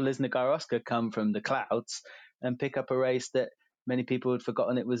we saw Liz Nagaroska come from the clouds and pick up a race that many people had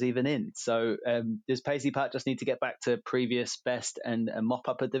forgotten it was even in. So does Paisley Park just need to get back to previous best and mop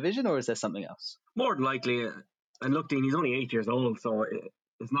up a division, or is there something else? More than likely. And look, Dean, he's only 8 years old, so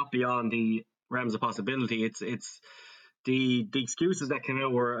it's not beyond the realms of possibility. It's the excuses that came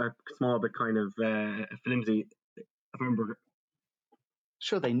out were small but kind of flimsy. I remember.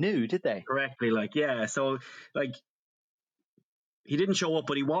 Sure, they knew, did they? Correctly, so he didn't show up,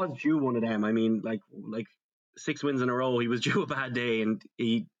 but he was due one of them. I mean, like 6 wins in a row, he was due a bad day, and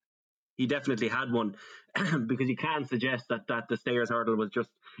he definitely had one. Because you can't suggest that the Stayers hurdle was just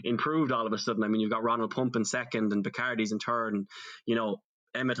improved all of a sudden. I mean, you've got Ronald Pump in second and Bacardi's in third, and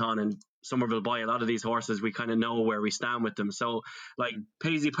Emeton and Somerville Boy, a lot of these horses, we kind of know where we stand with them. So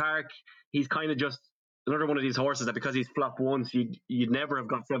Paisley Park, he's kind of just another one of these horses that, because he's flopped once, you'd never have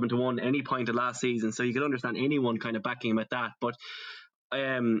got 7 to 1 any point of last season. So you can understand anyone kind of backing him at that. But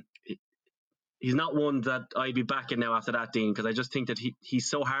he's not one that I'd be backing now after that, Dean, because I just think that he's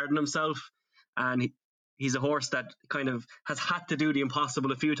so hard on himself, and he's a horse that kind of has had to do the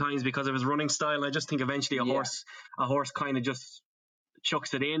impossible a few times because of his running style. And I just think eventually a horse kind of just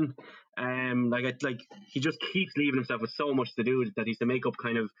chucks it in. He just keeps leaving himself with so much to do that he's to make up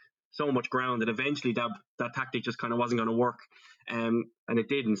kind of so much ground that eventually that tactic just kind of wasn't going to work. And it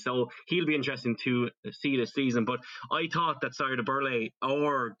didn't. So he'll be interesting to see this season. But I thought that Sire de Burley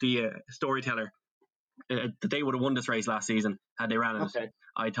or the Storyteller, that they would have won this race last season had they ran it. Okay.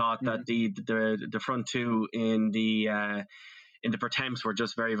 I thought that the front two in the in the Pertemps were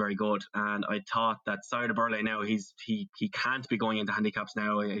just very, very good. And I thought that Sire de Burley now, he can't be going into handicaps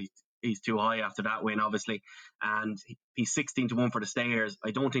now. He's too high after that win, obviously, and he's 16-1 for the stayers.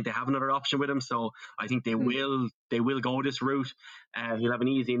 I don't think they have another option with him, so I think they will go this route. He'll have an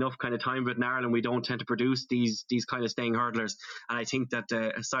easy enough kind of time with in Ireland. We don't tend to produce these kind of staying hurdlers, and I think that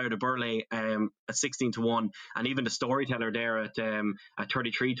Sire de Burley at 16-1, and even the Storyteller there at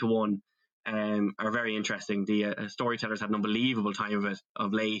 33-1. Are very interesting. The Storyteller's had an unbelievable time of it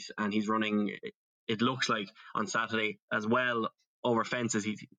of late, and he's running, it looks like, on Saturday as well over fences.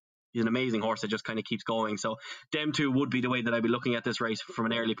 He's an amazing horse that just kind of keeps going. So them two would be the way that I'd be looking at this race from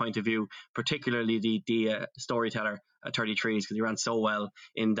an early point of view, particularly the Storyteller at 33s, because he ran so well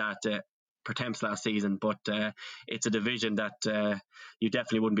in that Pertemps last season. But it's a division that you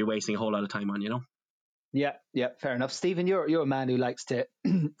definitely wouldn't be wasting a whole lot of time on, you know. Yeah, fair enough. Stephen, you're a man who likes to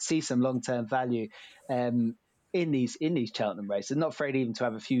see some long-term value in these Cheltenham races. Not afraid even to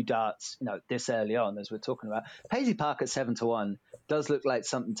have a few darts, this early on, as we're talking about. Paisley Park at 7-1 does look like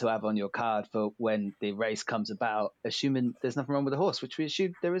something to have on your card for when the race comes about, assuming there's nothing wrong with the horse, which we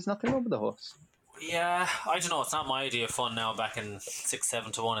assume there is nothing wrong with the horse. Yeah, I don't know. It's not my idea of fun now back in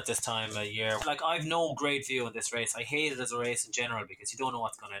 6-7-1 at this time of year. Like, I've no great view on this race. I hate it as a race in general because you don't know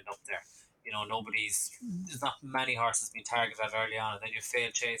what's going to end up there. There's not many horses being targeted early on, and then you have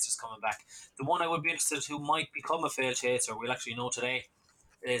failed chasers coming back. The one I would be interested in who might become a failed chaser, we'll actually know today,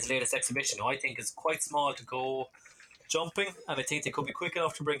 is Latest Exhibition, who I think is quite small to go jumping, and I think they could be quick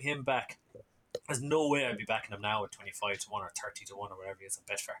enough to bring him back. There's no way I'd be backing him now at 25-1 or 30-1 or whatever he is on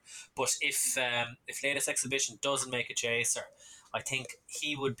Betfair. But if Latest Exhibition doesn't make a chaser, I think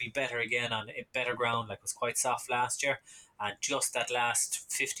he would be better again on better ground. Like, it was quite soft last year, and just that last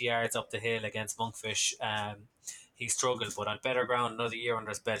 50 yards up the hill against Monkfish, he struggled. But on better ground, another year under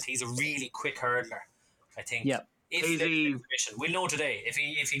his belt, he's a really quick hurdler. I think. Yeah. If Exhibition, we'll know today. If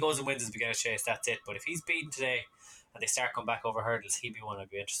he goes and wins his beginner's chase, that's it. But if he's beaten today and they start coming back over hurdles, he'd be one I'd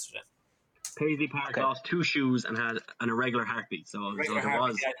be interested in. Paisley Park lost 2 shoes and had an irregular heartbeat. So I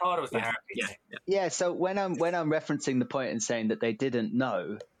thought it was the heartbeat. Yeah. So when I'm referencing the point and saying that they didn't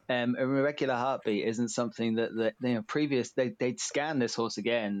know, a irregular heartbeat isn't something that previous they'd scanned this horse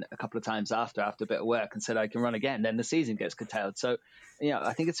again a couple of times after a bit of work and said I can run again. Then the season gets curtailed. So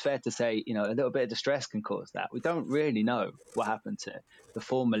I think it's fair to say a little bit of distress can cause that. We don't really know what happened to the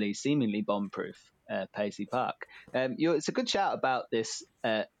formerly seemingly bomb-proof Paisley Park. It's a good shout about this.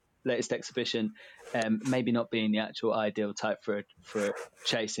 Latest Exhibition, maybe not being the actual ideal type for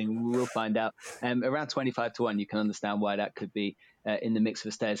chasing. We'll find out. Around 25-1, you can understand why that could be in the mix of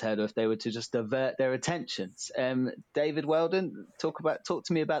a stayers hurdle if they were to just divert their attentions. David Weldon, talk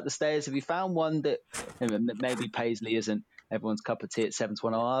to me about the stayers. Have you found one that maybe Paisley isn't everyone's cup of tea at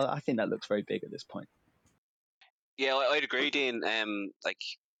 7-1? I think that looks very big at this point. Yeah, I'd agree, Dean. Like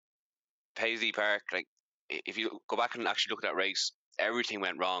Paisley Park, like if you go back and actually look at that race, everything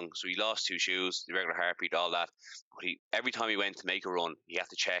went wrong. So he lost 2 shoes, the regular heartbeat, all that. But every time he went to make a run, he had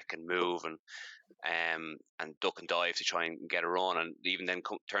to check and move and duck and dive to try and get a run. And even then,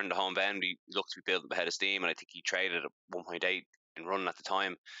 turned the home bend, he looked to be building up ahead of steam. And I think he traded at 1.8 in running at the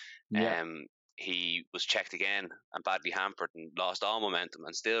time. Yeah. He was checked again and badly hampered and lost all momentum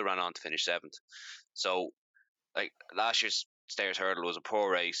and still ran on to finish 7th. So, like, last year's Stayers Hurdle was a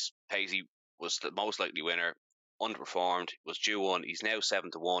poor race. Paisley was the most likely winner. Underperformed, was due 1. He's now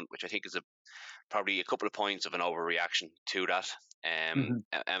 7-1, which I think is probably a couple of points of an overreaction to that.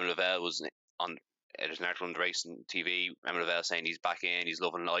 Emma Lavelle was on. There's an article on the race on TV. Emma Lavelle saying he's back in, he's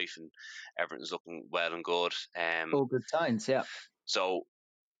loving life, and everything's looking well and good. All good signs, yeah. So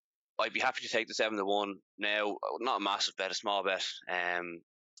I'd be happy to take the 7-1 now. Not a massive bet, a small bet.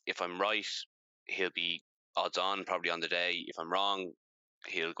 If I'm right, he'll be odds on probably on the day. If I'm wrong,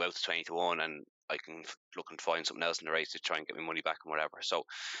 he'll go out to 20-1 and I can look and find something else in the race to try and get my money back and whatever. So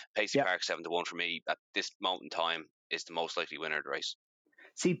Paisley Park 7-1 for me at this moment in time is the most likely winner of the race.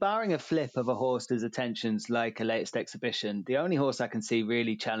 See, barring a flip of a horse's attentions like a Latest Exhibition, the only horse I can see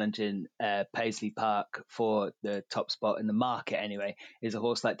really challenging Paisley Park for the top spot in the market anyway is a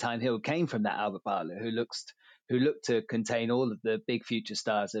horse like Time Hill. Came from that Albert Bartlett who looked to contain all of the big future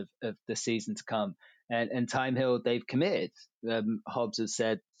stars of the season to come. And Time Hill, they've committed. Hobbs has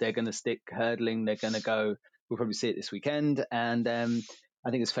said they're going to stick hurdling. They're going to go. We'll probably see it this weekend. And I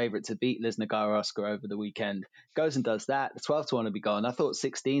think it's favourite to beat Liz Nagara Oscar over the weekend. Goes and does that. The 12-1 will be gone. I thought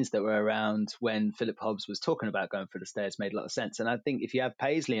 16s that were around when Philip Hobbs was talking about going for the stairs made a lot of sense. And I think if you have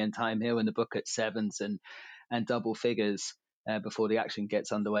Paisley and Time Hill in the book at 7s and double figures before the action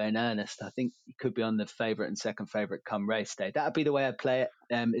gets underway in earnest, I think you could be on the favourite and second favourite come race day. That would be the way I'd play it.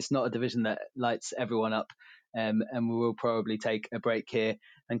 It's not a division that lights everyone up and we will probably take a break here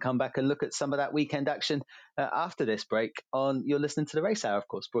and come back and look at some of that weekend action after this break. You're listening to the Race Hour, of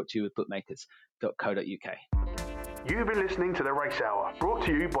course, brought to you with bookmakers.co.uk. You've been listening to The Race Hour, brought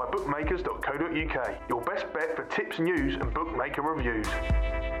to you by bookmakers.co.uk, your best bet for tips, news and bookmaker reviews.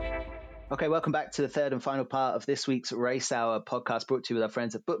 Okay, welcome back to the third and final part of this week's Race Hour podcast, brought to you with our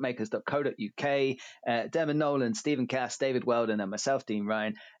friends at bookmakers.co.uk. Dermot Nolan, Stephen Cass, David Weldon and myself, Dean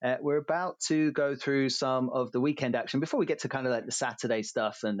Ryan. We're about to go through some of the weekend action. Before we get to kind of like the Saturday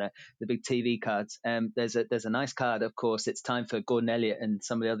stuff and the big TV cards, there's a nice card, of course. It's time for Gordon Elliott and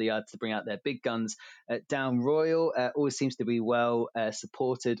some of the other yards to bring out their big guns. Down Royal always seems to be well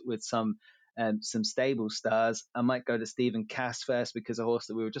supported with some stable stars. I might go to Stephen Cass first because a horse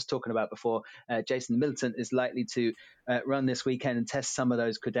that we were just talking about before, Jason Militant, is likely to run this weekend and test some of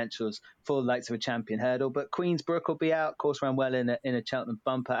those credentials for the likes of a Champion Hurdle. But Queensbrook will be out. Course ran well in a Cheltenham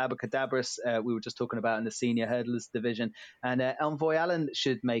bumper. Abracadabras, we were just talking about in the senior hurdlers division. And Envoy Allen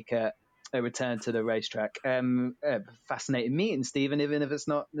should make a return to the racetrack. Fascinating meeting, Stephen, even if it's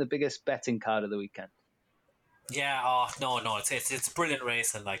not the biggest betting card of the weekend. Yeah, no, it's brilliant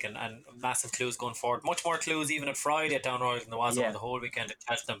racing, and massive clues going forward. Much more clues even at Friday at Down Royal than there was over the whole weekend at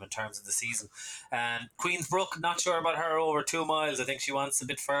Cheltenham in terms of the season. Queensbrook, not sure about her over 2 miles. I think she wants a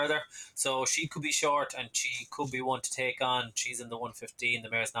bit further, so she could be short and she could be one to take on. She's in the 1:15, the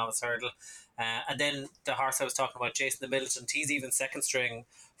Mayor's Novice Hurdle. And then the horse I was talking about, Jason the Militant, he's even second string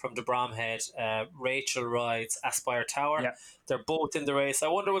from the Bromhead. Rachel rides Aspire Tower. Yeah. They're both in the race. I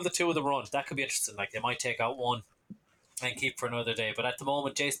wonder will the two of them run? That could be interesting. They might take out one and keep for another day. But at the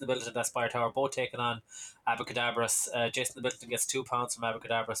moment, Jason the Militant and Aspire Tower both taking on Abracadabras. Jason the Militant gets £2 from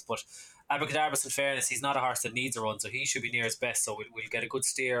Abracadabras, but Abracadabras, in fairness, he's not a horse that needs a run, so he should be near his best. So we'll get a good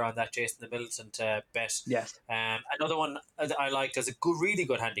steer on that Jason the Militant bet. Yes. Another one that I like, there's a really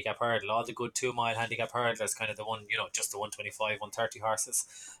good handicap hurdle. All the good 2 mile handicap hurdlers, kind of the one, just the 125, 130 horses.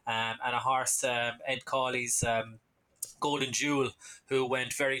 And a horse, Ed Cawley's Golden Jewel, who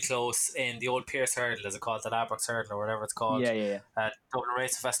went very close in the old Pierce Hurdle, as it called, that Abrac's Hurdle or whatever it's called. At Dublin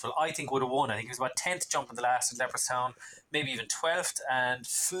Race Festival. I think would have won. I think he was about 10th jumping the last at Leopardstown, maybe even 12th, and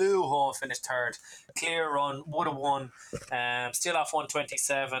flew home, finished third. Clear run, would have won. Still off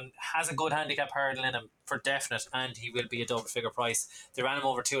 127. Has a good handicap hurdle in him for definite, and he will be a double figure price. They ran him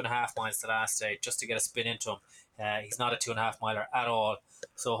over 2.5 miles the last day just to get a spin into him. He's not a 2.5 miler at all,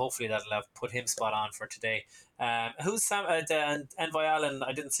 so hopefully that'll have put him spot on for today. Who's Sam? Envoy Allen,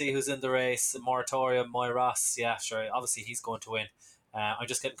 I didn't see who's in the race. Moratorium, Moy Ross, yeah, sure. Obviously he's going to win. I'm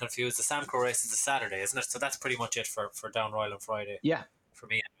just getting confused. The Samco race is a Saturday, isn't it? So that's pretty much it for Down Royal on Friday. Yeah. For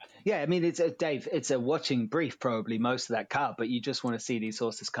me. Yeah, I mean, Dave, it's a watching brief, probably most of that card, but you just want to see these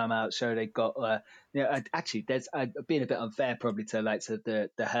horses come out, show they've got, actually, there's being a bit unfair probably to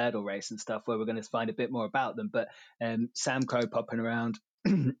the hurdle race and stuff where we're going to find a bit more about them, but Sam Crow popping around,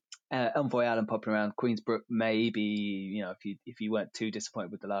 Envoy Allen popping around, Queensbrook maybe, if you weren't too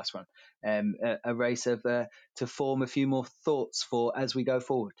disappointed with the last run, a race of to form a few more thoughts for as we go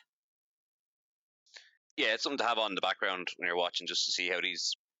forward. Yeah, it's something to have on in the background when you're watching, just to see how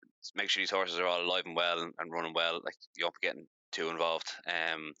make sure these horses are all alive and well and running well. Like, you won't be getting too involved.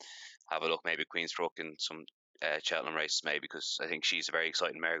 Have a look maybe Queensbrook in some Cheltenham races maybe, because I think she's a very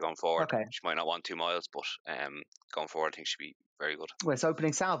exciting mare going forward. Okay. She might not want 2 miles, but going forward I think she'll be very good. Well, it's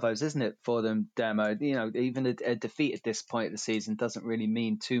opening salvos, isn't it, for them, Demo? Even a defeat at this point of the season doesn't really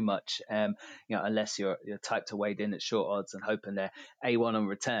mean too much, unless you're type to wade in at short odds and hoping they're A1 on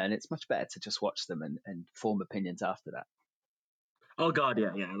return. It's much better to just watch them and form opinions after that. Oh God,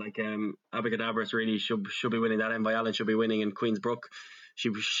 yeah. Like Abracadabras really should be winning that. Envoy Allen should be winning, and Queensbrook,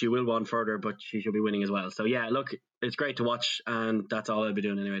 she will want further, but she should be winning as well. So yeah, look, it's great to watch, and that's all I'll be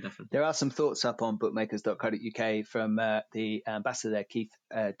doing anyway, definitely. There are some thoughts up on bookmakers.co.uk from the ambassador there, Keith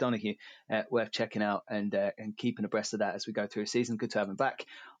Donoghue, worth checking out and keeping abreast of that as we go through a season. Good to have him back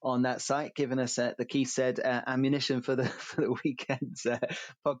on that site, giving us the Keith said ammunition for the weekend's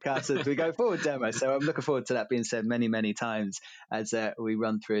podcast as we go forward, Demo. So I'm looking forward to that being said many, many times as we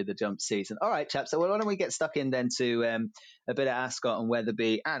run through the jump season. All right, chaps. So why don't we get stuck in then to a bit of Ascot and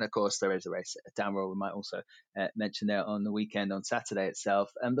Wetherby, and of course there is a race at Down Royal we might also mention there on the weekend on Saturday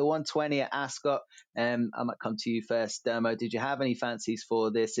itself. The 120 at Ascot. I might come to you first, Dermo. Did you have any fancies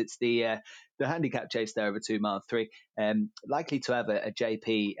for this? It's the handicap chase there over 2 mile 3. Likely to have a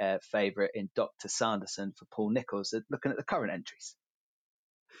JP favourite in Dr. Sanderson for Paul Nicholls. Looking at the current entries.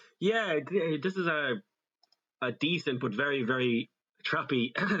 Yeah, this is a decent but very, very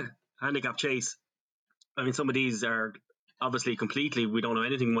trappy handicap chase. I mean, some of these are obviously completely, we don't know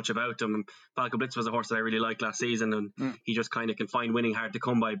anything much about them. Falco Blitz was a horse that I really liked last season, and he just kind of can find winning hard to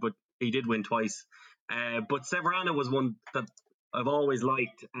come by, but he did win twice. But Severano was one that I've always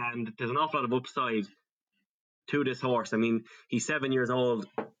liked, and there's an awful lot of upside to this horse. I mean, he's 7 years old,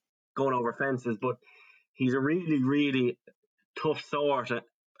 going over fences, but he's a really, really tough sort,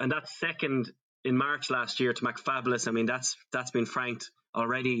 and that's second in March last year to McFabulous. I mean, that's been franked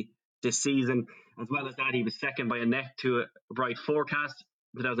already this season. As well as that, he was second by a neck to a Bright Forecast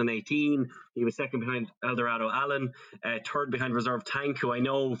 2018. He was second behind Eldorado Allen, third behind Reserve Tank, who I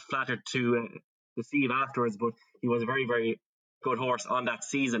know flattered to deceive afterwards, but he was a very, very good horse on that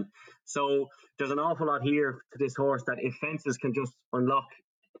season. So there's an awful lot here to this horse that if fences can just unlock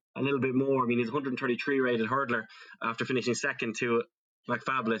a little bit more. I mean, he's 133 rated hurdler after finishing second to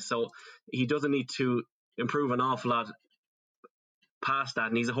McFabulous, so he doesn't need to improve an awful lot past that.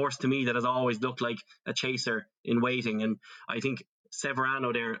 And he's a horse to me that has always looked like a chaser in waiting. And I think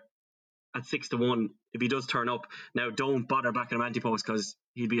Severano there at 6-1, if he does turn up, now don't bother backing him anti-post because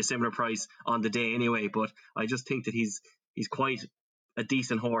he'd be a similar price on the day anyway. But I just think that he's quite a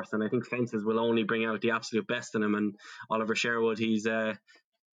decent horse, and I think fences will only bring out the absolute best in him. And Oliver Sherwood, he's a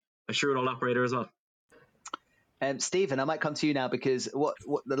shrewd old operator as well. Stephen, I might come to you now, because what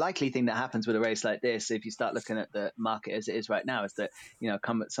the likely thing that happens with a race like this, if you start looking at the market as it is right now, is that,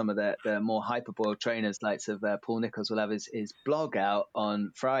 some of the more hyperboiled trainers, likes of Paul Nicholls, will have his blog out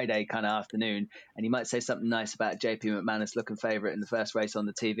on Friday kind of afternoon, and he might say something nice about JP McManus looking favourite in the first race on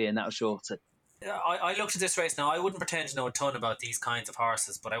the TV, and that'll sure to. I looked at this race now. I wouldn't pretend to know a ton about these kinds of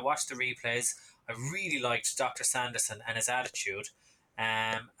horses, but I watched the replays. I really liked Dr. Sanderson and his attitude.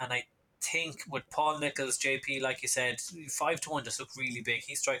 And I think with Paul Nicholls, JP, like you said, 5-1 just looked really big.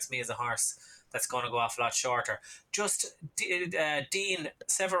 He strikes me as a horse that's going to go off a lot shorter. Just Dean,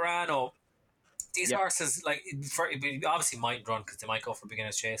 Severano, these horses, obviously might run because they might go for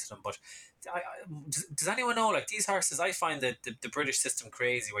beginner's chase with them. But does anyone know, these horses, I find that the British system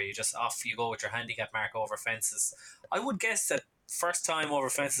crazy, where you just off you go with your handicap mark over fences. I would guess that first time over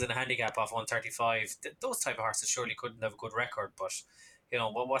fences in a handicap off 135, those type of horses surely couldn't have a good record. But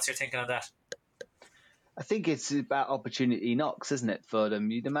what's your thinking on that? I think it's about opportunity knocks, isn't it, for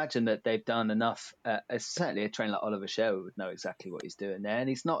them? You'd imagine that they've done enough. Certainly a trainer like Oliver Sherwood would know exactly what he's doing there. And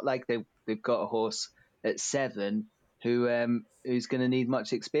it's not like they've got a horse at 7 who's going to need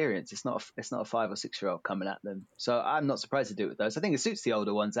much experience. It's not a 5 or 6 year old coming at them. So I'm not surprised to do it with those. I think it suits the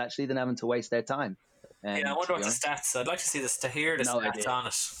older ones, actually, than having to waste their time. I wonder what the stats. I'd like to see the stats on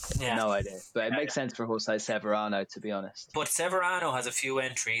it. Yeah. No idea, but it makes sense for a horse like Severano, to be honest. But Severano has a few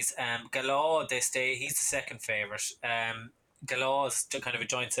entries. Galaw, he's the second favourite. Galaw is kind of a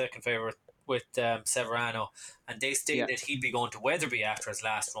joint second favourite with Severano, and they stated that he'd be going to Weatherby after his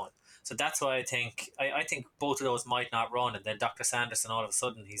last run. So that's why I think both of those might not run, and then Dr. Sanderson, all of a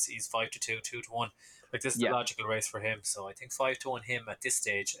sudden he's 5-2, 2-1. This is the logical race for him. So I think 5-1 him at this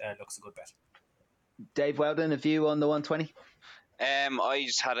stage looks a good bet. Dave Weldon, a view on the 120? I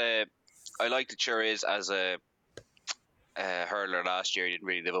liked it sure is as a hurdler last year. He didn't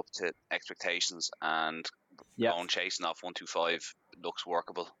really live up to expectations, and going chasing off 125 looks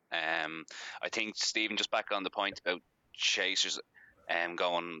workable. I think Stephen, just back on the point about chasers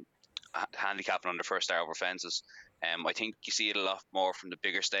going handicapping on the first start over fences. I think you see it a lot more from the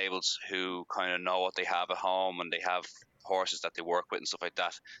bigger stables who kind of know what they have at home, and they have horses that they work with and stuff like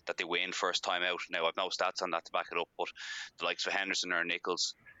that they win first time out. Now I've no stats on that to back it up, but the likes of Henderson or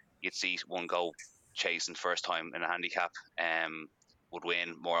Nicholls, you'd see one go chasing first time in a handicap would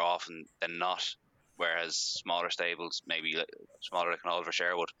win more often than not, whereas smaller stables, maybe smaller like an Oliver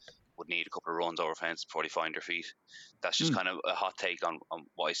Sherwood, would need a couple of runs over fence before they find their feet. That's just kind of a hot take on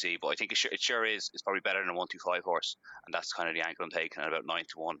what I see, but I think it sure is. It's probably better than a 125 horse, and that's kind of the angle I'm taking at about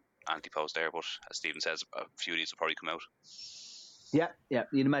 9-1 anti-post there. But as Stephen says, a few of these will probably come out. Yeah.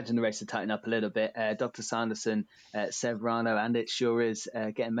 You'd imagine the race to tighten up a little bit. Dr. Sanderson, Severano, and it sure is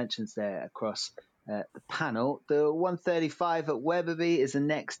getting mentions there across the panel. The 135 at Weatherby is the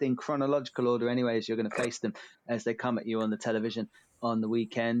next in chronological order anyways. You're going to face them as they come at you on the television on the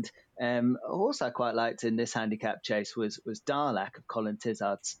weekend. A horse I quite liked in this handicap chase was Darlac of Colin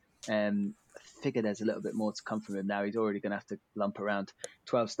Tizard's. I figure there's a little bit more to come from him now. He's already going to have to lump around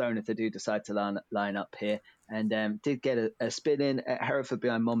 12 stone if they do decide to line up here. And did get a spin in at Hereford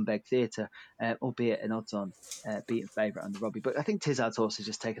behind Monbeg Theatre, albeit an odds-on beaten favourite under Robbie. But I think Tizard's horse has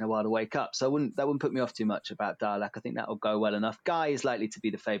just taken a while to wake up, so that wouldn't put me off too much about Darlac. I think that will go well enough. Guy is likely to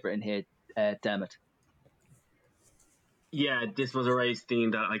be the favourite in here, Dermot. Yeah, this was a race,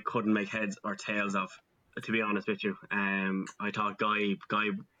 Dean, that I couldn't make heads or tails of, to be honest with you. I thought Guy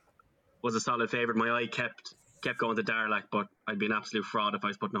was a solid favourite. My eye kept going to Darlac, but I'd be an absolute fraud if I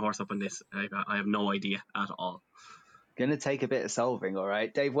was putting a horse up on this. I have no idea at all. Going to take a bit of solving, all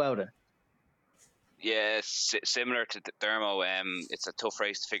right. Dave Weldon. Yeah, similar to Dermo. It's a tough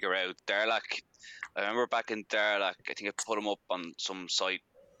race to figure out. Darlach, I remember back in Darlach, I think I put him up on some site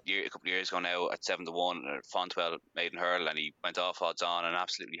a couple of years ago now at 7-1 at Fontwell Maiden Hurl, and he went off odds on and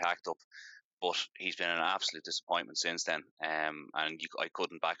absolutely hacked up. But he's been an absolute disappointment since then, and I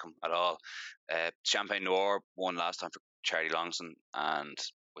couldn't back him at all. Champagne Noir won last time for Charlie Longson, and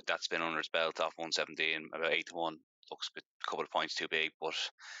with that spin under his belt off 117, about 8-1, looks a couple of points too big. But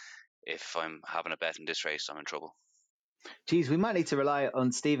if I'm having a bet in this race, I'm in trouble. Geez, we might need to rely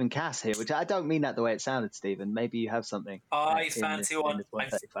on Stephen Cass here, which I don't mean that the way it sounded, Stephen. Maybe you have something. I fancy one.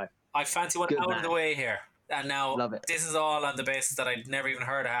 I fancy one out of the way here. And now this is all on the basis that I'd never even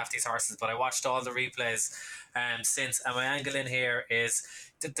heard of half these horses, but I watched all the replays since. And my angle in here is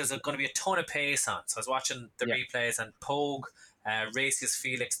there's going to be a ton of pace on. So I was watching the replays, and Pogue, Racius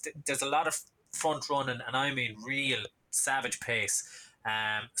Felix, there's a lot of front running, and I mean real savage pace.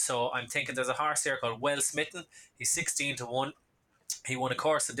 So I'm thinking there's a horse here called Well Smitten. He's 16-1. He won a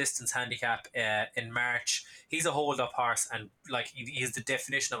course of distance handicap in March. He's a hold-up horse, and like he's the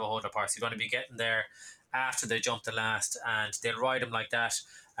definition of a hold-up horse. He's going to be getting there after they jump the last, and they'll ride him like that.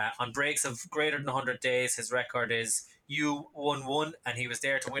 On breaks of greater than 100 days, his record is U11, and he was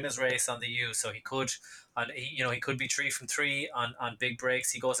there to win his race on the U, so he could be 3 from 3 on big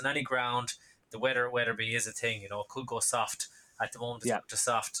breaks. He goes on any ground. The Wetherby is a thing, it could go soft. At the moment, it's too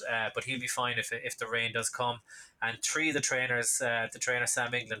soft, but he'll be fine if the rain does come. And 3 of the trainers, the trainer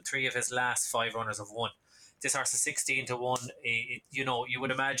Sam England, 3 of his last 5 runners have won. This horse is 16-1. You would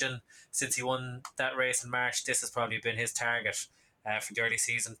imagine since he won that race in March, this has probably been his target for the early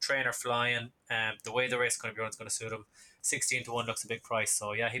season. Trainer flying, the way the race is going to be run is going to suit him. 16-1 looks a big price,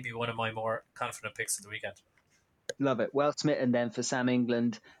 so yeah, he'd be one of my more confident picks of the weekend. Love it. Well smitten then for Sam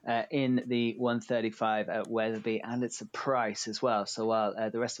England in the 135 at Wetherby, and it's a price as well. So while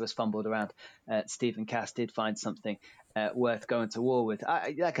the rest of us fumbled around, Stephen Cass did find something worth going to war with.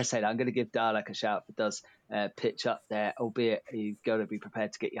 Like I said, I'm going to give Darlach a shout if it does pitch up there, albeit you've got to be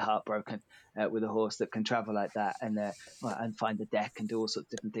prepared to get your heart broken with a horse that can travel like that and find the deck and do all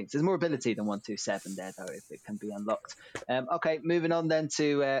sorts of different things. There's more ability than 127 there, though, if it can be unlocked. Okay, moving on then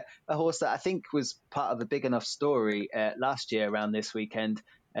to a horse that I think was part of a big enough story last year around this weekend.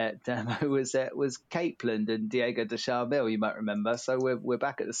 Was Capeland and Diego de Charmille, you might remember. So we're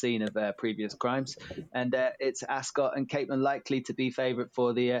back at the scene of previous crimes, and it's Ascot and Capeland likely to be favourite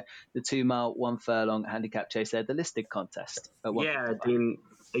for the 2 mile 1 furlong handicap chase there, the listed contest. Dean,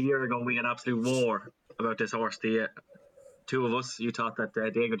 a year ago we had absolute war about this horse. The 2 of us, you thought that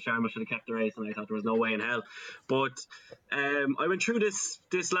Diego de Charmille should have kept the race, and I thought there was no way in hell. But I went through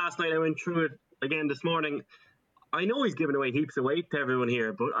this last night. I went through it again this morning. I know he's giving away heaps of weight to everyone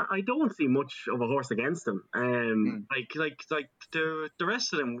here, but I don't see much of a horse against him. Like the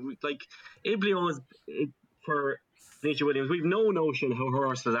rest of them, like Iblio is for Venetia Williams. We've no notion how her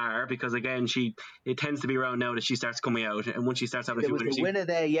horses are, because again, it tends to be around now that she starts coming out, and once she starts having there was a winner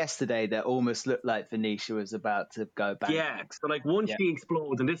there yesterday that almost looked like Venetia was about to go back. Yeah, so like once she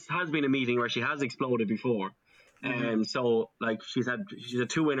explodes, and this has been a meeting where she has exploded before. So like she's had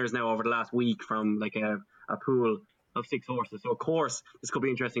 2 winners now over the last week from like a pool of 6 horses. So of course this could be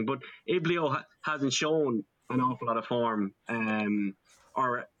interesting, but Iblio hasn't shown an awful lot of form,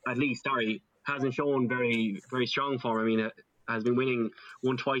 or at least hasn't shown very, very strong form. I mean, it has been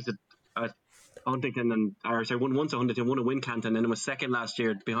won twice at Huntington, won once at Huntington, won at Wincanton, and it was second last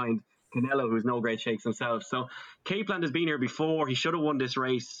year behind Canelo, who's no great shakes himself. So Capeland has been here before. He should have won this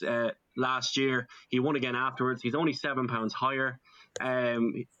race last year. He won again afterwards. He's only £7 higher.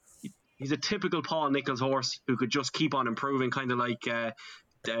 He's a typical Paul Nicholls horse who could just keep on improving, kind of like a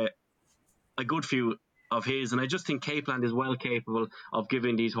good few of his. And I just think Capeland is well capable of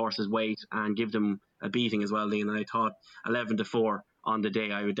giving these horses weight and give them a beating as well, Liam. And I thought 11-4 on the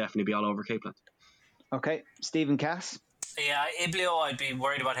day, I would definitely be all over Capeland. Okay, Stephen Cass. Yeah, Iblio, I'd be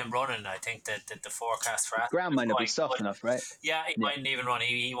worried about him running. I think that the forecast for ground might not be soft enough, right? Yeah, he mightn't even run.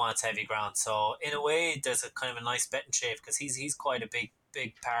 He wants heavy ground. So in a way, there's a kind of a nice betting shape, because he's quite a big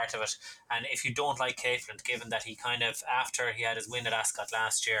part of it. And if you don't like Capeland, given that he kind of, after he had his win at Ascot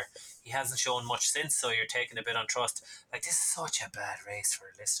last year, he hasn't shown much since, so you're taking a bit on trust. Like, this is such a bad race for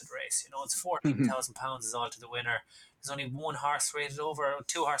a listed race. It's £14,000 is all to the winner. There's only 1 horse rated over,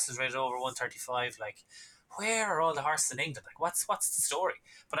 2 horses rated over 135. Like, where are all the horses in England? Like, what's the story?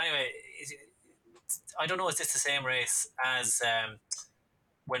 But anyway, I don't know, is this the same race as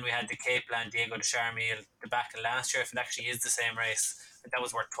when we had the Capeland Diego de Charmille the back of last year? If it actually is the same race, that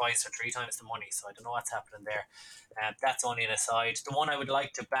was worth twice or 3 times the money, so I don't know what's happening there. That's only an aside. The one I would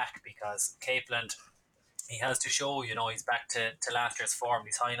like to back, because Capeland he has to show, he's back to last year's form.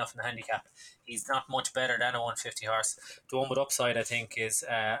 He's high enough in the handicap. He's not much better than a 150 horse. The one with upside, I think, is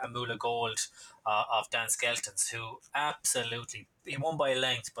Amula Gold of Dan Skelton's, who absolutely, he won by a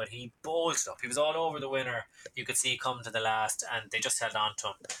length, but he bolted up. He was all over the winner. You could see come to the last, and they just held on to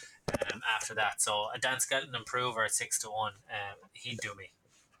him after that. So a Dan Skelton improver at 6-1, he'd do me.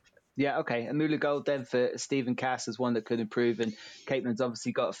 Yeah, okay. Amula Gold then for Stephen Cass as one that could improve, and Caitlin's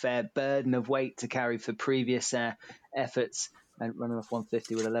obviously got a fair burden of weight to carry for previous efforts, and running off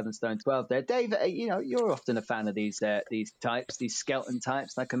 150 with 11 stone 12 there. Dave, you're often a fan of these types, these Skelton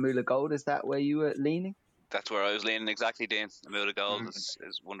types like Amula Gold. Is that where you were leaning? That's where I was leaning exactly, Dean. Amula Gold is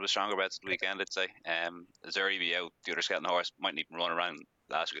one of the stronger bets of the weekend, I'd say. Zuri be out, the other Skelton horse mightn't even run around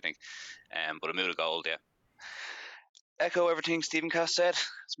last week, I think. But Amula Gold, yeah. Echo everything Stephen Cass said.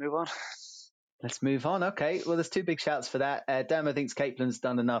 Let's move on. Let's move on. Okay. Well, there's two big shouts for that. Dermo thinks Caitlin's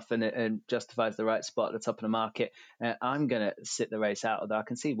done enough and justifies the right spot at the top of the market. I'm going to sit the race out, although I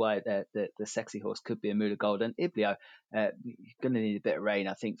can see why the sexy horse could be Amula Gold. And Iblio, you're going to need a bit of rain,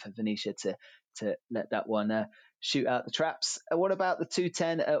 I think, for Venetia to let that one shoot out the traps. What about the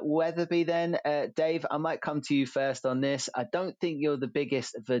 210 at Wetherby then? Dave, I might come to you first on this. I don't think you're the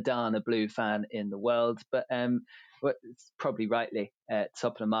biggest Verdana Blue fan in the world, but well, it's probably rightly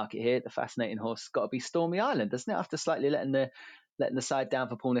top of the market here. The fascinating horse has got to be Stormy Island, doesn't it? After slightly letting the side down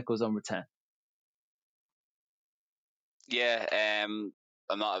for Paul Nicholls on return. Yeah, I'm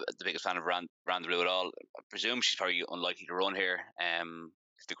not the biggest fan of Rand the Blue at all. I presume she's probably unlikely to run here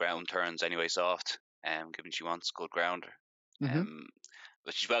if the ground turns anyway soft, given she wants good ground.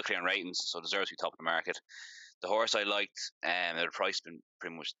 But she's well clear on ratings, so deserves to be top of the market. The horse I liked, the price been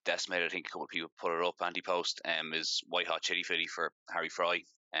pretty much decimated. I think a couple of people put it up anti-post. Is White Hot Chili Filly for Harry Fry.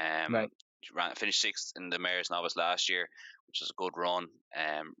 Right. Finished 6th in the Mayor's Novice last year, which was a good run.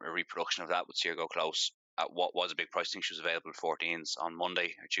 A reproduction of that with Sear Go Close at what was a big price. I think she was available at 14s on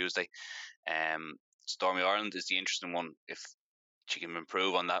Monday or Tuesday. Stormy Ireland is the interesting one. If she can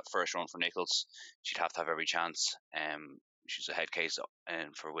improve on that first run for Nicholls, she'd have to have every chance. She's a head case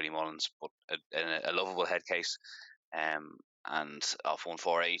for Willie Mullins, but a lovable head case. And off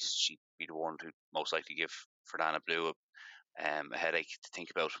 148, she'd be the one who most likely give Verdana Blue a headache to think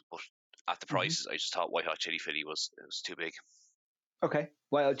about. But at the prices, I just thought White Hot Chili Filly was too big. Okay,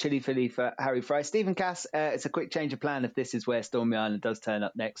 White Hot Chili Filly for Harry Fry. Stephen Cass, it's a quick change of plan if this is where Stormy Island does turn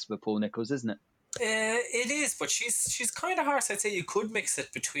up next for Paul Nicholls, isn't it? It is, but she's kind of harsh. I'd say you could mix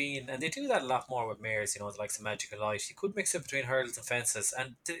it between, and they do that a lot more with mares, the likes of Magical Light. You could mix it between hurdles and fences,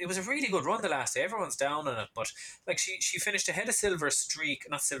 and it was a really good run the last day. Everyone's down on it, but like she finished ahead of Silver Streak.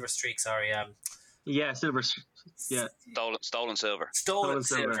 Yeah, Silver. Yeah, Stolen Silver. Stolen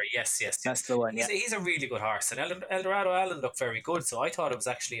Silver. Yes. That's the one. He's a really good horse, and Eldorado Allen looked very good. So I thought it was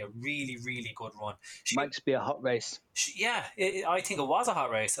actually a really, really good run. Might just be a hot race. I think it was a hot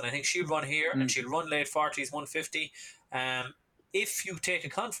race, and I think she'll run here, and she'll run late 40s, 150. If you take a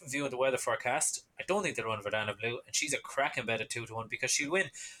confident view of the weather forecast, I don't think they'll run Verdana Blue, and she's a cracking bet at 2-1 because she'll win.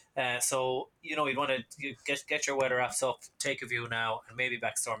 So you'd want to get your weather apps up, take a view now, and maybe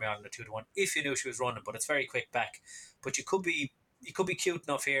back Stormy Island at 2-1 if you knew she was running. But it's very quick back. But you could be cute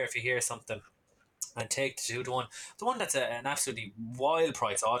enough here if you hear something and take the 2-1. The one that's an absolutely wild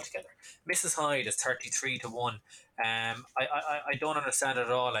price altogether. Mrs. Hyde is 33-1. I don't understand it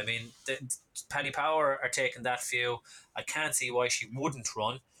at all. I mean, Paddy Power are taking that view. I can't see why she wouldn't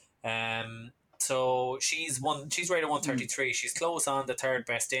run. So she's rated 133. She's close on the third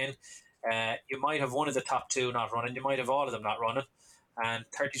best in. You might have one of the top two not running. You might have all of them not running. And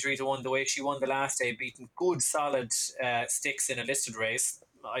 33-1, the way she won the last day, beating good solid sticks in a listed race.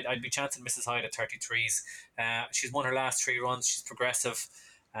 I'd be chancing Mrs. Hyde at 33s. She's won her last 3 runs. She's progressive.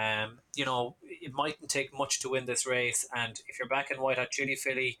 It mightn't take much to win this race. And if you're back in White Hot Chili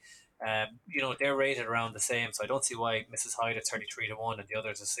Filly, they're rated around the same. So I don't see why Mrs. Hyde at 33-1 and the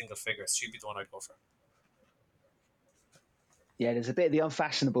others are single figures. She'd be the one I'd go for. Yeah, there's a bit of the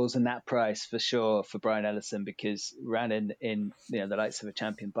unfashionables in that price for sure for Brian Ellison, because ran in the likes of a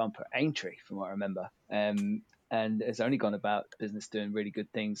Champion Bumper Aintree, from what I remember, and has only gone about business doing really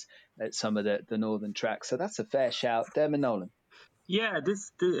good things at some of the northern tracks. So that's a fair shout. Dermot Nolan. Yeah,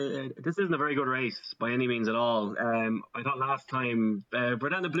 this isn't a very good race by any means at all. I thought last time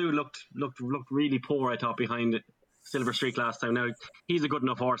Verdana Blue looked really poor, I thought, behind Silver Streak last time. Now, he's a good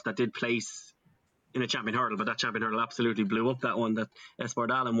enough horse that did place in a champion hurdle, but that champion hurdle absolutely blew up that one that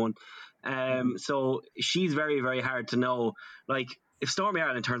Espardalen won. So she's very, very hard to know. Like, if Stormy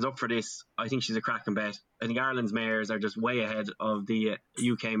Ireland turns up for this, I think she's a cracking bet. I think Ireland's mares are just way ahead of the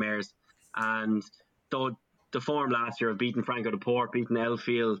UK mares, and though the form last year of beating Franco de Port, beating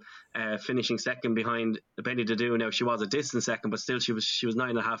Elfield, finishing second behind Benny Dadu. Now she was a distant second, but still she was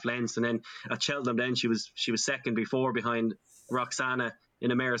 9.5 lengths. And then at Cheltenham, then she was second before behind Roxana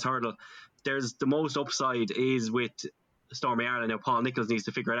in a mare's hurdle. There's the most upside is with Stormy Ireland. Now Paul Nicholls needs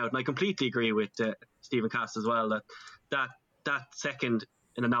to figure it out, and I completely agree with Stephen Cass as well that second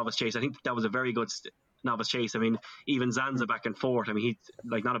in a novice chase, I think that was a very good novice chase. I mean, even Zanza back and forth, I mean, he's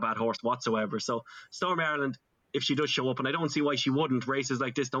like not a bad horse whatsoever. So Stormy Ireland, if she does show up, and I don't see why she wouldn't, races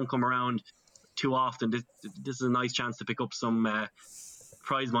like this don't come around too often. This is a nice chance to pick up some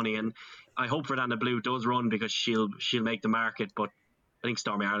prize money, and I hope Verdana Blue does run because she'll make the market. But I think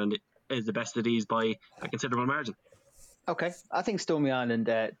Stormy Ireland is the best of these by a considerable margin. Okay, I think Stormy Ireland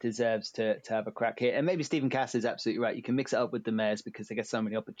deserves to have a crack here. And maybe Stephen Cass is absolutely right. You can mix it up with the mares because they get so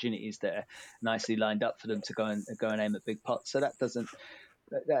many opportunities that are nicely lined up for them to go and aim at big pots. So that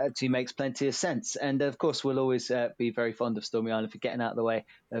actually makes plenty of sense. And of course, we'll always be very fond of Stormy Ireland for getting out of the way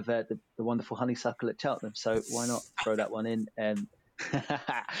of the wonderful honeysuckle at Cheltenham. So why not throw that one in?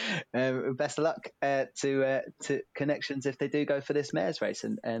 Best of luck to Connections if they do go for this mares race,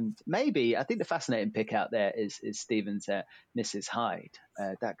 and maybe I think the fascinating pick out there is Stephen's Mrs. Hyde.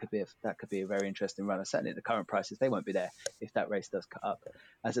 That could be a very interesting runner. Certainly at the current prices, they won't be there if that race does cut up,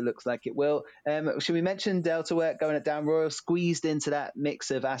 as it looks like it will. Should we mention Delta Work going at Down Royal, squeezed into that mix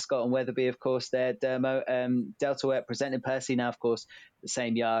of Ascot and Weatherby, of course, there, Dermo. Delta Work presenting Percy now, of course, the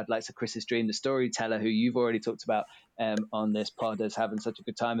same yard, likes of Chris's Dream, the storyteller, who you've already talked about on this pod as having such a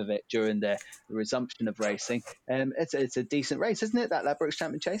good time of it during the resumption of racing. It's a decent race, isn't it, that Ladbrokes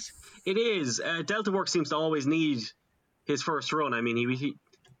Champion Chase? It is. Delta Work seems to always need his first run. I mean,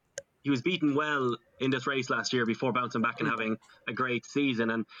 he was beaten well in this race last year before bouncing back and having a great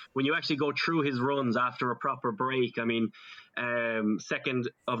season. And when you actually go through his runs after a proper break, I mean, 2nd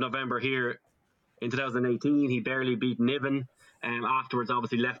of November here in 2018, he barely beat Niven. Afterwards,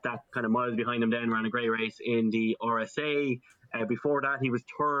 obviously left that kind of miles behind him, then ran a great race in the RSA. Before that, he was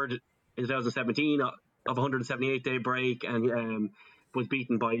third in 2017 of a 178-day break and was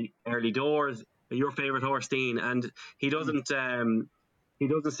beaten by Early Doors, your favourite horse, Dean. And he doesn't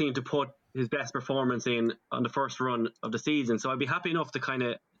seem to put his best performance in on the first run of the season. So I'd be happy enough to kind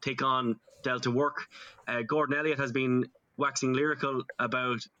of take on Delta Work. Gordon Elliott has been waxing lyrical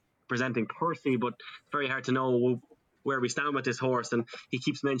about presenting Percy, but it's very hard to know where we stand with this horse, and he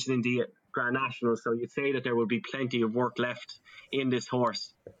keeps mentioning the Grand National, so you'd say that there will be plenty of work left in this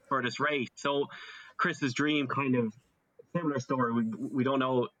horse for this race. So Chris's Dream, kind of similar story. We don't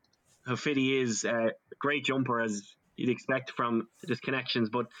know how fit he is. Great jumper as you'd expect from this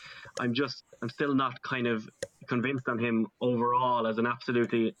Connections, but I'm still not kind of convinced on him overall as an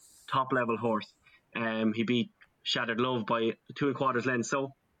absolutely top level horse. He beat Shattered Love by 2 1/4 lengths,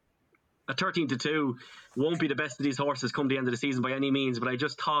 so a 13-2 won't be the best of these horses come the end of the season by any means, but I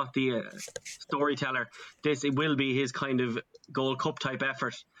just thought the storyteller, it will be his kind of Gold Cup type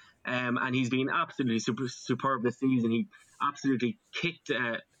effort, and he's been absolutely superb this season. He absolutely kicked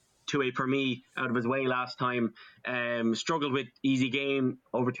 2A Per Me out of his way last time, struggled with Easy Game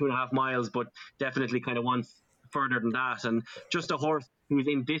over 2.5 miles, but definitely kind of wants further than that, and just a horse who's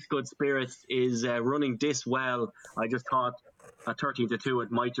in this good spirits is running this well. I just thought at 13-2,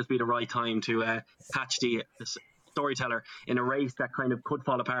 it might just be the right time to catch the storyteller in a race that kind of could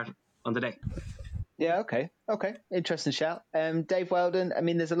fall apart on the day. Yeah, okay. Interesting shout. Dave Weldon, I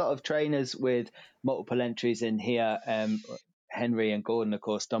mean, there's a lot of trainers with multiple entries in here. Henry and Gordon, of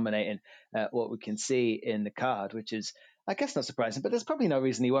course, dominating what we can see in the card, which is, I guess, not surprising, but there's probably no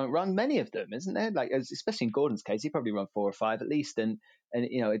reason he won't run many of them, isn't there? Like, especially in Gordon's case, he probably run 4 or 5 at least, and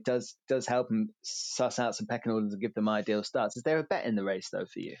you know, it does help him suss out some pecking orders and give them ideal starts. Is there a bet in the race though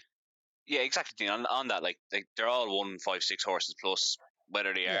for you? Yeah, exactly. On that, like they're all 1, 5, 6 horses plus.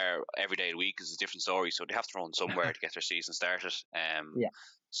 Whether they are every day of the week is a different story. So they have to run somewhere to get their season started.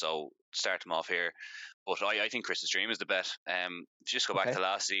 So start them off here. But I think Chris's Dream is the bet. Just go back to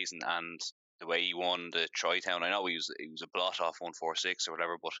last season and the way he won the Tri-Town. I know he was a blot off 146 or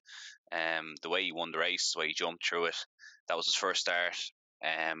whatever, but the way he won the race, the way he jumped through it, that was his first start.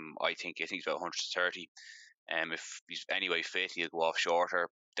 I think he's about 130. If he's anyway fit, he'll go off shorter.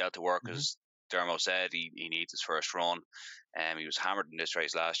 Delta Work, as Dermo said, he needs his first run. He was hammered in this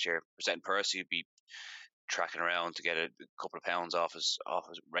race last year. Presenting Percy would be tracking around to get a couple of pounds off his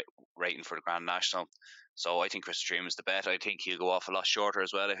rating for the Grand National. So I think Chris's Dream is the bet. I think he'll go off a lot shorter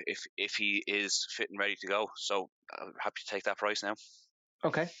as well if he is fit and ready to go. So I'm happy to take that price now.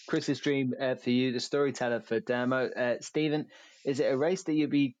 Okay, Chris's Dream for you, the storyteller for Dermo. Stephen, is it a race that you'd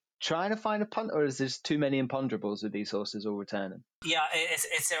be trying to find a punt, or is there too many imponderables with these horses all returning? Yeah,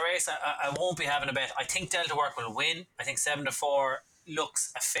 it's a race I won't be having a bet. I think Delta Work will win. I think 7-4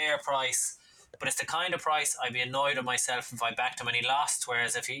 looks a fair price, but it's the kind of price I'd be annoyed with myself if I backed him and he lost.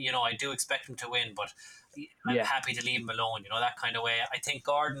 Whereas if I do expect him to win, but I'm happy to leave him alone. That kind of way. I think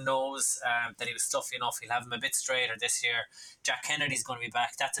Gordon knows that he was stuffy enough. He'll have him a bit straighter this year. Jack Kennedy's going to be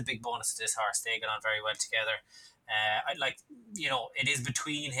back. That's a big bonus to this horse. They get on very well together. It is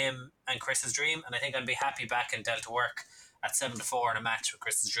between him and Chris's Dream, and I think I'd be happy back in Delta Work at 7-4 in a match with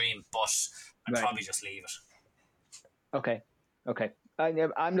Chris's Dream, but I'd probably just leave it. Okay.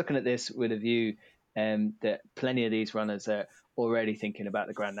 I'm looking at this with a view that plenty of these runners are already thinking about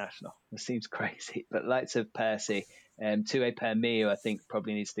the Grand National. It seems crazy, but likes of Percy, 2A Permio, I think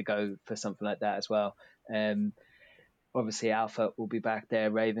probably needs to go for something like that as well. Obviously, Alpha will be back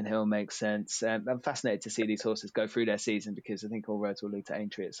there. Ravenhill makes sense. I'm fascinated to see these horses go through their season because I think all roads will lead to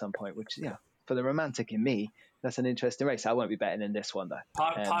Aintree at some point, which, for the romantic in me, that's an interesting race. I won't be betting in this one, though.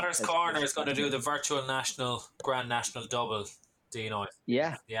 Potter's Corner is going to do the Virtual National, Grand National double, do you know?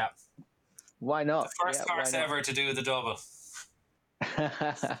 Yeah. Why not? The first horse ever to do the double.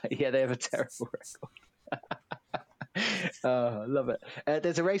 Yeah, they have a terrible record. Oh, I love it.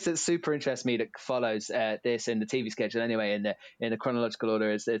 There's a race that super interests me that follows this in the TV schedule anyway. In the chronological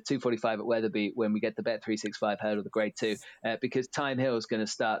order is 2:45 at Wetherby when we get the Bet365 hurdle, the Grade 2, because Time Hill is going to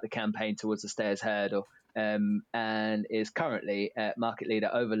start the campaign towards the Stairs hurdle. And is currently market leader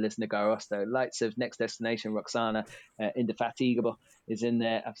over Lisna Garosto. Lights of Next Destination, Roxana, Indefatigable is in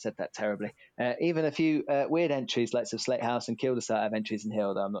there. I've said that terribly. Even a few weird entries, lights of Slate House and Kildesart have entries in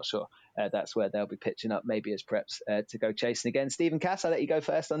Hill, though I'm not sure that's where they'll be pitching up, maybe as preps to go chasing again. Stephen Cass, I'll let you go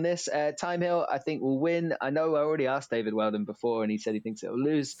first on this. Time Hill, I think, will win. I know I already asked David Weldon before, and he said he thinks it'll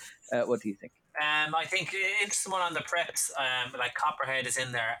lose. What do you think? I think interesting one on the preps, like Copperhead is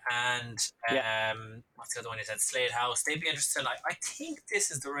in there, and what's the other one you said? Slade House. They'd be interesting. I think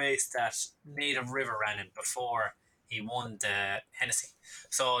this is the race that Native River ran in before he won the Hennessy.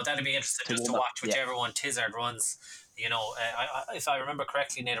 So that'd be interesting just to watch whichever one Tizard runs. If I remember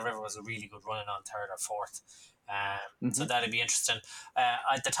correctly, Native River was a really good running on third or fourth. So that'd be interesting.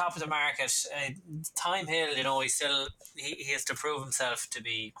 At the top of the market, Time Hill, he has to prove himself to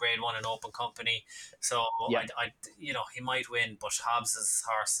be Grade 1 in open company. So he might win, but Hobbs's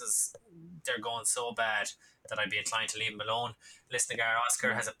horses, they're going so bad that I'd be inclined to leave him alone. Lisnagar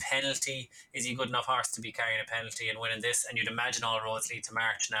Oscar has a penalty. Is he good enough horse to be carrying a penalty and winning this? And you'd imagine all roads lead to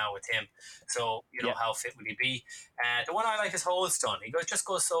March now with him. So, how fit would he be? The one I like is Holstone. He just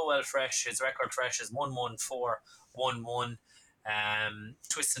goes so well fresh. His record fresh is 1-1-4-1-1.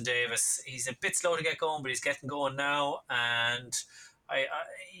 Twiston Davis, he's a bit slow to get going, but he's getting going now. And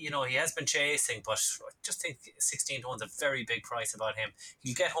he has been chasing, but I just think 16 to 1's a very big price about him.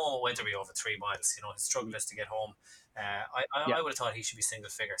 He'll get home at Wetherby over 3 miles. His struggle is to get home. I would have thought he should be single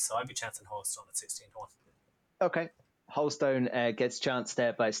figure, so I'd be chancing Holstone at 16 to 1. Okay. Holstone gets chanced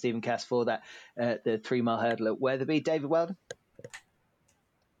there by Stephen Cass for that the 3 mile hurdle at Wetherby. David Weldon?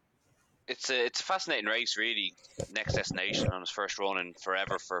 It's a fascinating race, really. Next Destination on his first run in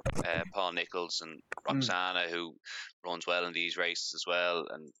forever for Paul Nichols and Roxana, who runs well in these races as well,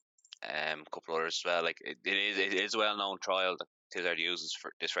 and a couple others as well. Like it is a well-known trial that Tizard uses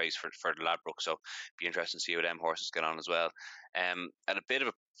for this race for the Ladbroke, so be interesting to see how them horses get on as well. At a bit of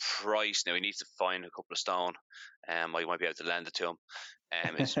a price now, he needs to find a couple of stone. I might be able to lend it to him.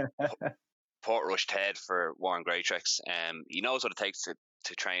 It's Portrush Ted for Warren Greatrex. He knows what it takes to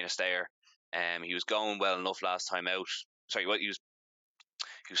train a stayer. He was going well enough last time out. Sorry, he was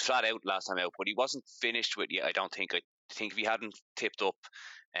flat out last time out, but he wasn't finished with it. I don't think. I think if he hadn't tipped up,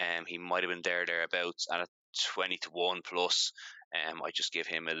 he might have been thereabouts. And at 20 to 1 plus, I just give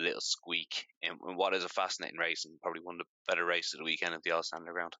him a little squeak in what is a fascinating race and probably one of the better races of the weekend at the All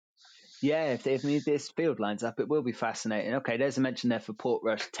Standard Ground. Yeah, if this field lines up, it will be fascinating. Okay, there's a mention there for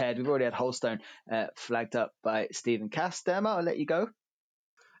Portrush Ted. We've already had Holstone flagged up by Stephen Cass. I'll let you go.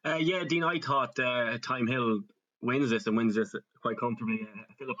 Dean, I thought Time Hill wins this quite comfortably.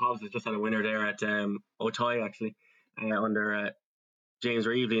 Philip Hobbs has just had a winner there at Otay, actually, under James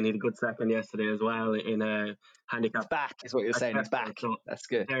Reevely, and he had a good second yesterday as well in a handicap. It's back, is what you're saying. It's back. So that's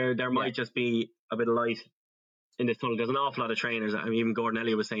good. There might just be a bit of light in this tunnel. There's an awful lot of trainers. I mean, even Gordon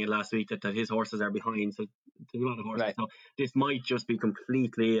Elliott was saying it last week that his horses are behind, so there's a lot of horses. Right. So this might just be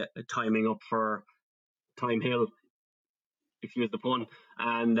completely timing up for Time Hill, excuse the pun.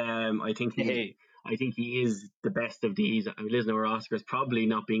 And I think he is the best of these. I mean, Lisna or Oscar is probably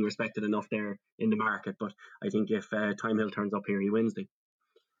not being respected enough there in the market, but I think if Time Hill turns up here, he wins them.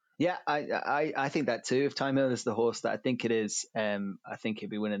 Yeah, I think that too. If Time Hill is the horse that I think it is, I think he'd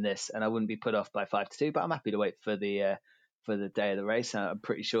be winning this, and I wouldn't be put off by 5-2. But I'm happy to wait for the day of the race. I'm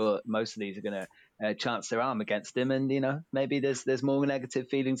pretty sure most of these are going to chance their arm against him, and maybe there's more negative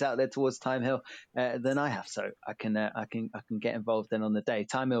feelings out there towards Time Hill than I have. So I can get involved then on the day.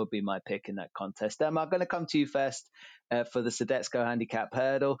 Time Hill would be my pick in that contest. I'm going to come to you first for the Sodexo Handicap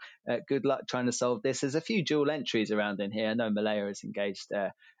Hurdle. Good luck trying to solve this. There's a few dual entries around in here. I know Malaya is engaged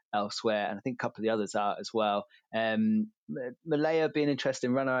elsewhere, and I think a couple of the others are as well. Malaya being an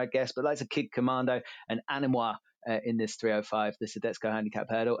interesting runner, I guess, but like a Kid Commando and Animois in this 305, the Sodexo Handicap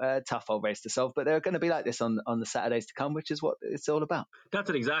Hurdle. Tough old race to solve, but they're going to be like this on the Saturdays to come, which is what it's all about. That's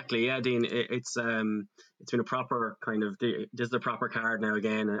it exactly, yeah, Dean. It's been a proper kind of this is the proper card now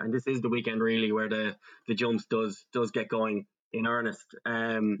again, and this is the weekend really where the jumps does get going in earnest.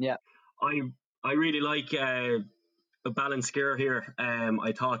 Yeah, I really like a balanced gear here.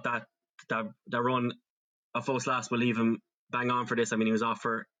 I thought that run of Fos Last will leave him bang on for this. I mean, he was off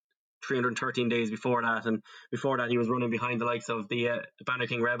for 313 days before that, and before that he was running behind the likes of the Banner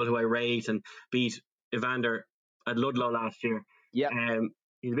King Rebel, who I rate, and beat Evander at Ludlow last year. Yeah,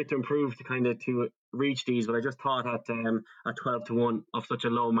 he's a bit to improve to reach these, but I just thought at 12-1 of such a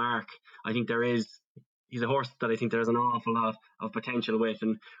low mark, I think he's a horse that I think there's an awful lot of potential with,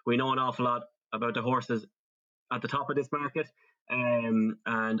 and we know an awful lot about the horses at the top of this market, and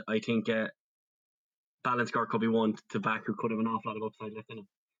I think Balanskar could be one to back who could have an awful lot of upside left in him.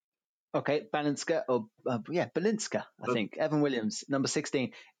 Okay, Balinska, Balinska, I think. Evan Williams, number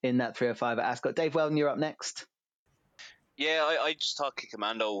 16 in that 305 at Ascot. Dave Weldon, you're up next. Yeah, I just thought Kid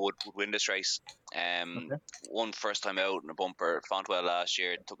Commando would win this race. Won first time out in a bumper. Fontwell last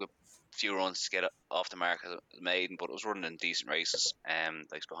year, took a few runs to get off the mark as a maiden, but it was running in decent races,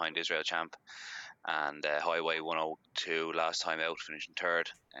 like behind Israel Champ and Highway 102 last time out, finishing third,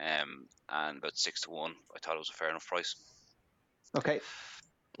 and about 6-1. I thought it was a fair enough price. Okay.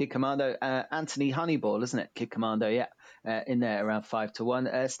 Kid Commando, Anthony Honeyball, isn't it? Kid Commando, yeah, in there around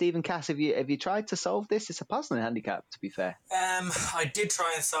 5-1. Stephen Cass, have you tried to solve this? It's a puzzling handicap, to be fair. I did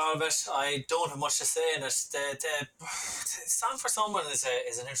try and solve it. I don't have much to say in it. The Song for Someone is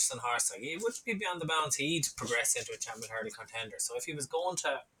an interesting horse. Like, he wouldn't be beyond the bounds. He'd progress into a champion hurdle contender. So if he was going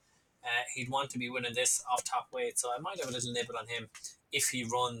to, he'd want to be winning this off top weight. So I might have a little nibble on him if he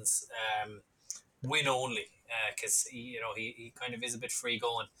runs win only. Because he kind of is a bit free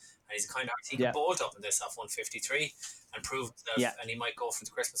going, and he's kind of he can bolt up in this off 153 and prove himself, and he might go for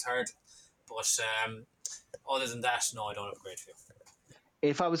the Christmas hurdle. But other than that, no, I don't have a great feel.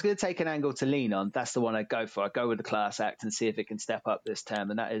 If I was going to take an angle to lean on, that's the one I'd go for. I'd go with the class act and see if it can step up this term,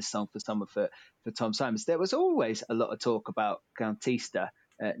 and that is Song for Someone for Tom Simons. There was always a lot of talk about Countista.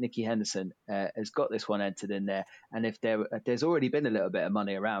 Nicky Henderson has got this one entered in there, and if there's already been a little bit of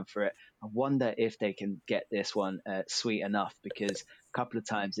money around for it, I wonder if they can get this one sweet enough, because a couple of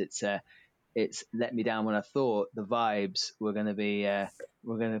times it's let me down when I thought the vibes were going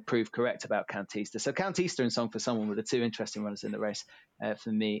to prove correct about Countista. So Countista and Song for Someone were the two interesting runners in the race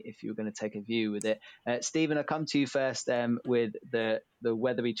for me, if you were going to take a view with it. Stephen, I'll come to you first with the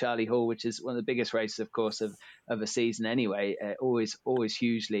Weatherby Charlie Hall, which is one of the biggest races, of course, of a season anyway. Always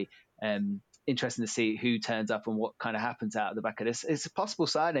hugely interesting to see who turns up and what kind of happens out of the back of this. It's a possible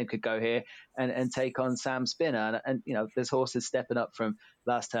side name could go here and take on Sam Spinner. And there's horses stepping up from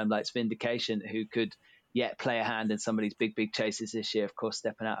last term like Vindication who could yet play a hand in some of these big chases this year, of course,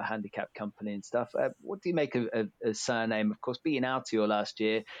 stepping out of handicap company and stuff. What do you make of Surname, of course, beating Altior last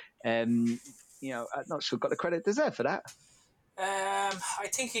year? I'm not sure got the credit deserved for that. I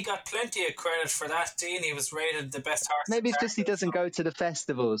think he got plenty of credit for that, Dean. He was rated the best horse. Maybe it's just he doesn't go to the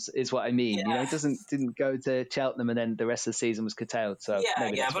festivals, is what I mean. Yeah. He didn't go to Cheltenham, and then the rest of the season was curtailed. So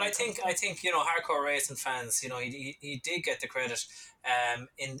but I think hardcore racing fans, he did get the credit.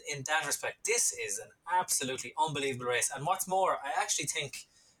 In that respect, this is an absolutely unbelievable race. And what's more, I actually think,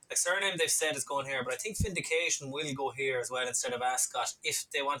 like Surname they've said is going here, but I think Vindication will go here as well instead of Ascot if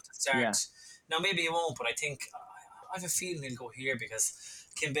they want to start. Yeah. Now maybe he won't, but I think I have a feeling he'll go here because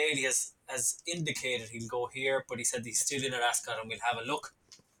Kim Bailey has indicated he'll go here, but he said he's still in at Ascot and we'll have a look.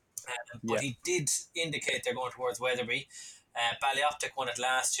 But he did indicate they're going towards Weatherby. Ballyoptic won it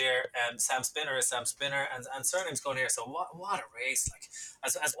last year. Sam Spinner is Sam Spinner, and Surname's going here. So what a race! Like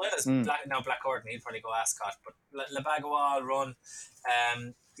as well as Black Gordon, he'll probably go Ascot, but Le Bagua will run.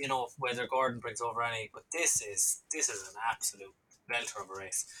 Whether Gordon brings over any, but this is an absolute belter of a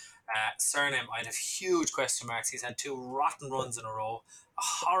race. Surname, I'd have huge question marks. He's had two rotten runs in a row, a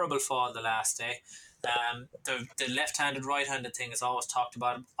horrible fall the last day. The left-handed, right-handed thing is always talked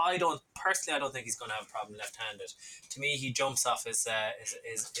about. I don't think he's going to have a problem left-handed. To me, he jumps off his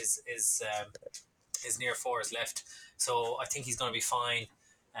near fours left, so I think he's going to be fine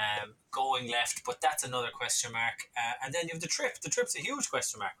going left. But that's another question mark. And then you have the trip. The trip's a huge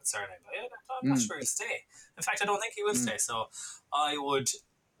question mark with Surname. I'm not sure he'll stay. In fact, I don't think he will stay. So I would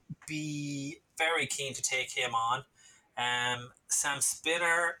be very keen to take him on. Sam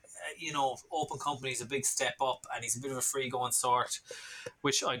Spinner, Open Company is a big step up, and he's a bit of a free going sort,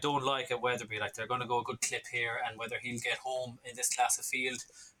 which I don't like at Weatherby. Like, they're going to go a good clip here, and whether he'll get home in this class of field.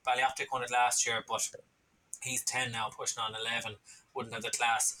 Ballyoptic won it last year, but he's 10 now, pushing on 11. Wouldn't have the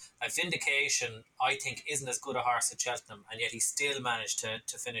class. Vindication, I think, isn't as good a horse at Cheltenham, and yet he still managed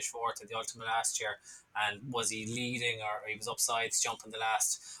to finish fourth at the Ultimate last year. And was he leading, or he was upsides jumping the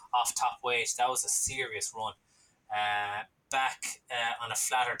last off top weight? That was a serious run. Back on a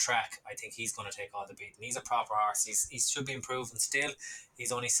flatter track, I think he's going to take all the beating. He's a proper horse. He should be improving still.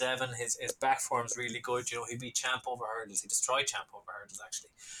 He's only 7. His back form's really good. He beat Champ over hurdles. He destroyed Champ over hurdles, actually.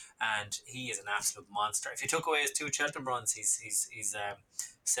 And he is an absolute monster. If you took away his 2 Cheltenham runs, he's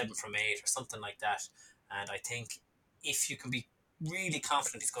 7 from 8 or something like that. And I think if you can be really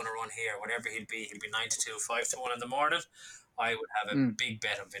confident he's going to run here, whatever he'll be 9-2, 5-1 in the morning. I would have a big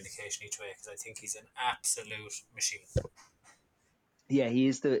bet on Vindication each way, because I think he's an absolute machine. Yeah, he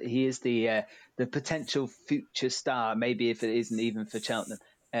is the potential future star. Maybe if it isn't even for Cheltenham,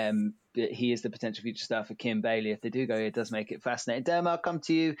 he is the potential future star for Kim Bailey. If they do go, it does make it fascinating. Derm, I'll come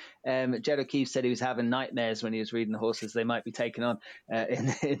to you. Jed O'Keefe said he was having nightmares when he was reading the horses they might be taking on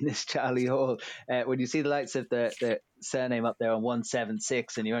in this Charlie Hall. When you see the likes of the Surname up there on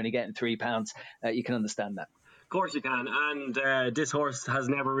 176 and you're only getting £3, you can understand that. Of course you can. And this horse has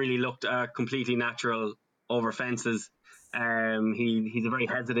never really looked completely natural over fences. He's a very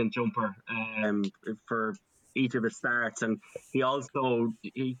hesitant jumper for each of his starts, and he also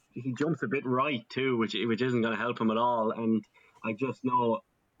he jumps a bit right too, which isn't going to help him at all. And I just know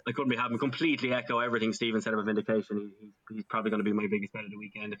I couldn't be having completely echo everything Stephen said about Vindication. He's probably going to be my biggest bet of the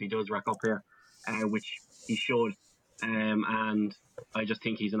weekend if he does rack up here, which he should. And I just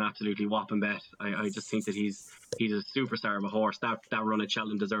think he's an absolutely whopping bet. I just think that he's a superstar of a horse. That run at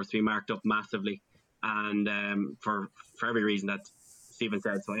Cheltenham deserves to be marked up massively. And for every reason that Stephen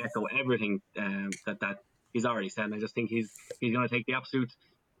said, so I echo everything that he's already said. And I just think he's going to take the absolute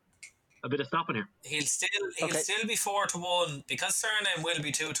a bit of stopping here. He'll still be 4-1 because Surname will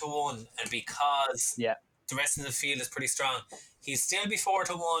be 2-1, and because the rest of the field is pretty strong. He'll still be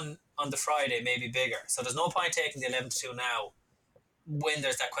 4-1 on the Friday, maybe bigger. So there's no point taking the 11-2 now when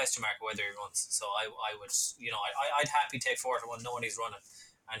there's that question mark whether he runs. So I would, I'd happy take 4-1 knowing he's running,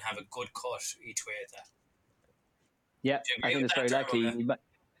 and have a good cut each way at that. Yeah, I think it's very likely.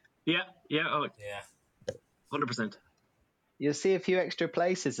 Yeah. 100%. You'll see a few extra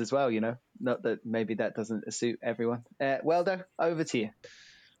places as well, Not that maybe that doesn't suit everyone. Weldo, over to you.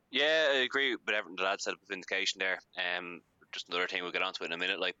 Yeah, I agree with everything the lad said with Vindication there. Just another thing, we'll get onto it in a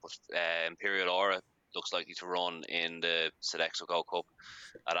minute. But Imperial Aura looks likely to run in the Sodexo Gold Cup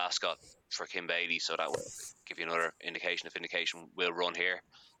at Ascot for Kim Bailey, so that will give you another indication if Vindication will run here.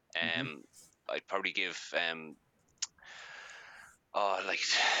 I'd probably give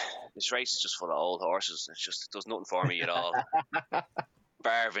this race is just full of old horses. It does nothing for me at all.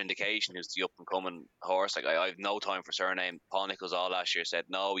 Bar Vindication, who's the up and coming horse. I have no time for Surname. Paul Nichols all last year said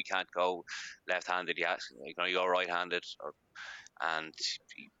no, we can't go left handed, you can only go right handed, and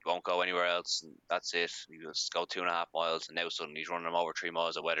he won't go anywhere else, and that's it. He just go 2.5 miles, and now suddenly he's running him over 3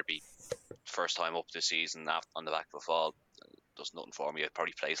 miles at Weatherby, first time up this season on the back of a fall. Does nothing for me. I'd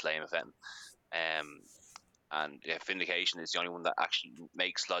probably place Lame if anything. And Vindication is the only one that actually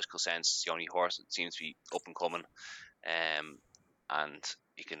makes logical sense. It's the only horse that seems to be up and coming, and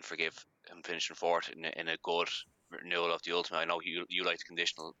you can forgive him finishing fourth in a good renewal of the Ultimate. I know you like the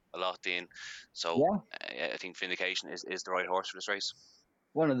conditional a lot, Dean, so I think Vindication is the right horse for this race.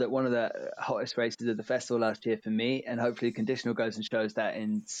 One of the hottest races of the festival last year for me, and hopefully conditional goes and shows that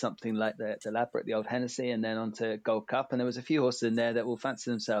in something like the Ladbroke, the Old Hennessy, and then on to Gold Cup. And there was a few horses in there that will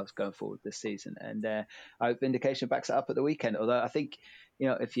fancy themselves going forward this season, and I hope Vindication backs it up at the weekend. Although I think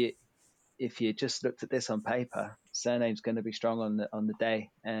if you just looked at this on paper, Surname's going to be strong on the day.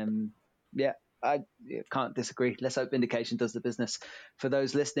 I can't disagree. Let's hope Vindication does the business for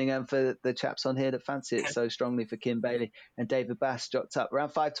those listening, and for the chaps on here that fancy it so strongly for Kim Bailey and David Bass. Dropped up around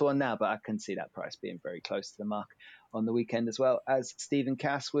 5-1 now, but I can see that price being very close to the mark on the weekend as well, as Stephen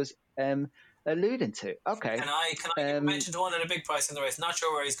Cass was alluding to. Okay. Can I mention one at a big price in the race? Not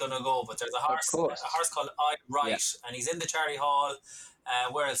sure where he's going to go, but there's a horse called I Right, and he's in the Charlie Hall.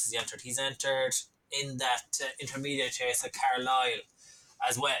 Where else is he entered? He's entered in that intermediate chase at Carlisle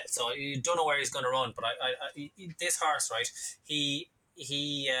as well. So you don't know where he's going to run. But this horse, right? He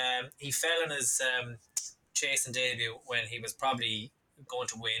fell in his chasing debut when he was probably going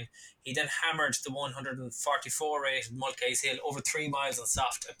to win. He then hammered the 144 rated Mulcahy's Hill over 3 miles on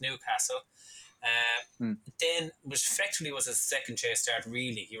soft at Newcastle. Then was effectively his second chase start.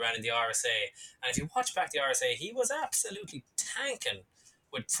 Really, he ran in the RSA, and if you watch back the RSA, he was absolutely tanking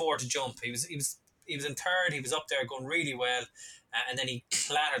with 4 to jump. He was in third. He was up there going really well, and then he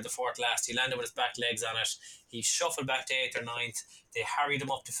clattered the fourth last. He landed with his back legs on it. He shuffled back to 8th or 9th. They harried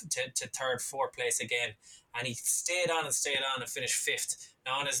him up to third, fourth place again, and he stayed on and finished 5th.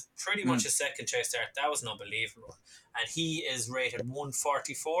 Now on his pretty much his second chase start, that was an unbelievable, and he is rated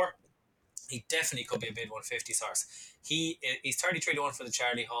 144. He definitely could be a bid 150 horse. He's 33 to 1 for the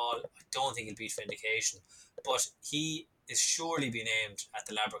Charlie Hall. I don't think he'll beat Vindication, but he is surely being aimed at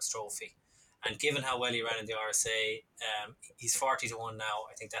the Ladbrokes Trophy. And given how well he ran in the RSA, he's 40 to 1 now.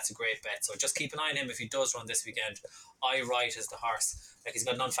 I think that's a great bet. So just keep an eye on him if he does run this weekend. I Right is the horse. Like, he's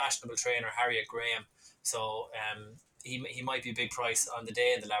got an unfashionable trainer, Harriet Graham. So he might be a big price on the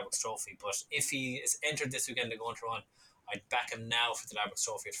day in the Ladbrokes Trophy. But if he is entered this weekend to go on to run, I'd back him now for the Ladbrokes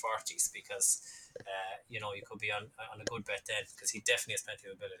Trophy at 40s because you could be on a good bet then, because he definitely has plenty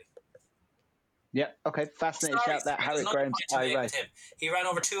of ability. Yeah, okay, fascinating shout that. Harriet Graham's I Right. He ran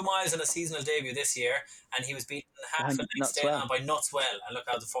over 2 miles in a seasonal debut this year, and he was beaten half a length staying on by Nutswell, and look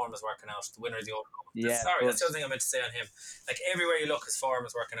how the form is working out. The winner of the Old Cup. Yeah, that's the other thing I meant to say on him. Like, everywhere you look, his form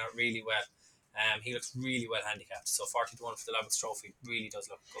is working out really well. He looks really well handicapped, so 40 to 1 for the Ladbrokes Trophy really does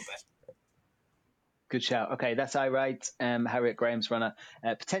look a good bet. Good shout. Okay, that's I Right. Harriet Graham's runner,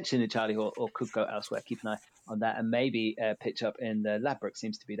 potentially in the Charlie Hall, or could go elsewhere. Keep an eye on that, and maybe pitch up in the Ladbrokes.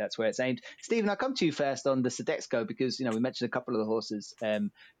 Seems to be that's where it's aimed. Stephen, I'll come to you first on the Sodexo, because we mentioned a couple of the horses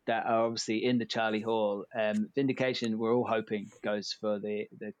that are obviously in the Charlie Hall. Vindication, we're all hoping goes for the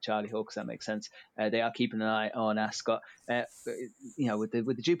Charlie Hall, because that makes sense. They are keeping an eye on Ascot. With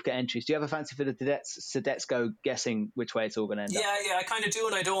the duplicate entries, do you have a fancy for the Sodexo, guessing which way it's all going to end up? Yeah, I kind of do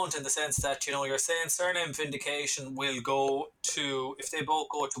and I don't, in the sense that, you're saying Surname Vindication will go to, if they both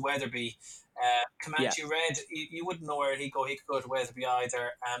go to Weatherby, Comanche Red, you wouldn't know where he'd go. He could go to Weatherby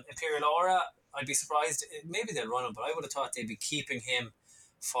either. Imperial Aura, I'd be surprised. Maybe they'll run him, but I would have thought they'd be keeping him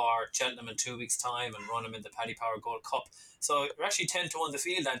for Cheltenham in 2 weeks' time and run him in the Paddy Power Gold Cup. So we're actually 10 to 1 the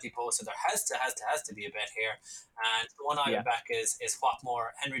field anti-post, so there has to be a bet here. And the one I would back is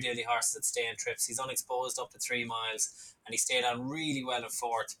Whatmore, Henry Daly horses at Stay and Trips. He's unexposed up to 3 miles, and he stayed on really well in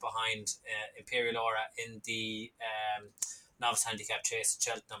fourth behind Imperial Aura in the novice handicap chase at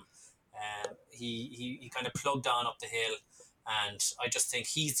Cheltenham. He kind of plugged on up the hill, and I just think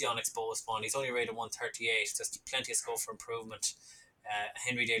he's the unexposed one. He's only rated 138. There's plenty of scope for improvement.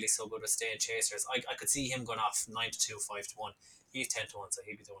 Henry Daly's so good with staying chasers. I could see him going off 9 to 2, 5 to 1. He's 10 to 1, so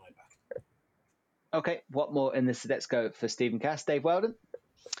he'd be the one I'd back. Okay, what more in the Sodexo for Stephen Cass? Dave Weldon?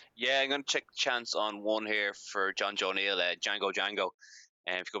 Yeah, I'm going to check the chance on one here for John Joe Neal, Django.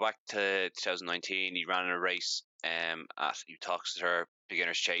 If you go back to 2019, he ran in a race at Uttoxeter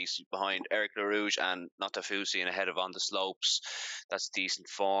Beginner's Chase behind Eric LaRouge and Natafusi and ahead of On the Slopes. That's decent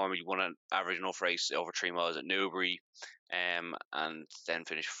form. He won an average enough race over 3 miles at Newbury, and then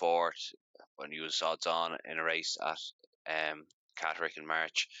finished fourth when he was odds on in a race at Catterick in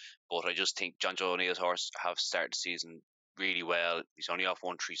March. But I just think John Joe O'Neill's horse have started the season really well. He's only off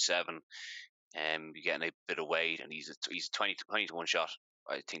 137. You're getting a bit of weight, and he's 20 to 1 shot.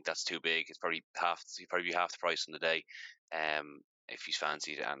 I think that's too big. He'd probably be half the price on the day. If he's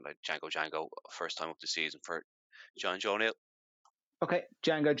fancied, and like Django, first time up the season for John Joe O'Neill. Okay,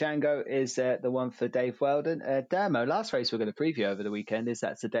 Django is the one for Dave Weldon. Dermo, last race we're going to preview over the weekend is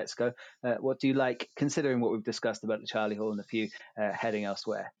that Sodexo. What do you like, considering what we've discussed about the Charlie Hall and a few heading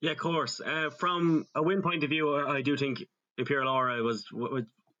elsewhere? Yeah, of course. From a win point of view, I do think Imperial Aura was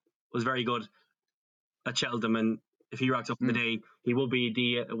very good at Cheltenham, and if he rocks up in the day, he will be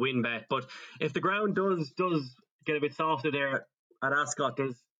the win bet. But if the ground does get a bit softer there at Ascot,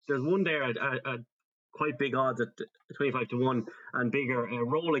 there's one there at quite big odds at 25 to 1 and bigger.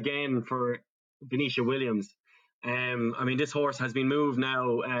 Roll Again for Venetia Williams. This horse has been moved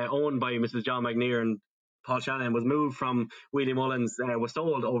now, owned by Mrs. John McNear and Paul Shanahan, was moved from Willie Mullins, was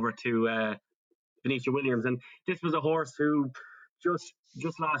sold over to Venetia Williams. And this was a horse who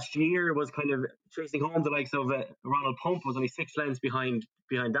just last year was kind of chasing home the likes of Ronald Pump, was only 6 lengths behind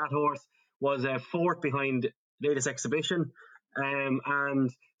that horse, was fourth behind Latest Exhibition,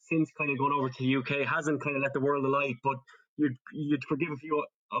 and since kind of going over to the UK hasn't kind of let the world alight. But you'd forgive a few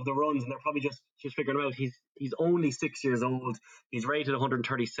of the runs, and they're probably just figuring out he's only 6 years old. He's rated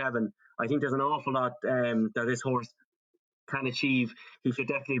 137. I think there's an awful lot that this horse can achieve. He should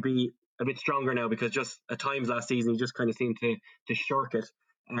definitely be a bit stronger now, because just at times last season he just kind of seemed to shirk it.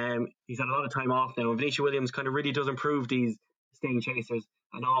 He's had a lot of time off now, and Venetia Williams kind of really does improve these staying chasers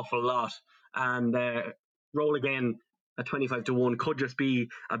an awful lot. And Roll Again at 25-1 could just be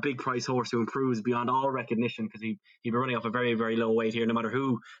a big price horse who improves beyond all recognition, because he'd be running off a very, very low weight here, no matter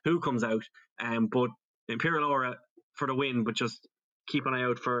who comes out. But Imperial Aura for the win, but just keep an eye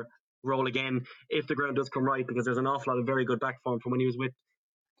out for Roll Again if the ground does come right, because there's an awful lot of very good back form from when he was with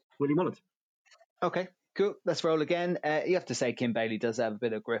Willie Mullins. Okay, cool. Let's Roll Again. You have to say Kim Bailey does have a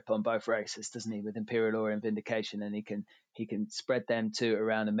bit of grip on both races, doesn't he, with Imperial Aura and Vindication, and he can spread them two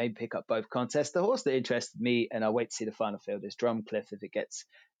around and maybe pick up both contests. The horse that interested me, and I'll wait to see the final field, is Drumcliff, if it gets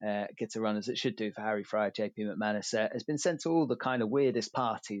a run, as it should do for Harry Fry, JP McManus. Has been sent to all the kind of weirdest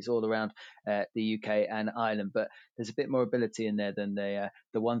parties all around the UK and Ireland, but there's a bit more ability in there than the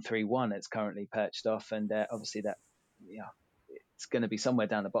 131 it's currently perched off, and obviously that, it's going to be somewhere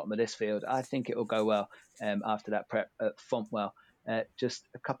down the bottom of this field. I think it will go well after that prep at Fontwell just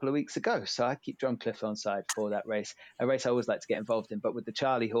a couple of weeks ago. So I keep Drumcliff on side for that race. A race I always like to get involved in, but with the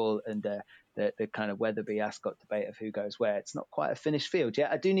Charlie Hall and the kind of Weatherby Ascot debate of who goes where, it's not quite a finished field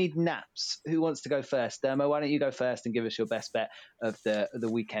yet. I do need naps. Who wants to go first? Dermo, why don't you go first and give us your best bet of the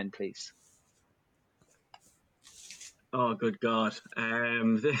weekend, please? Oh, good God.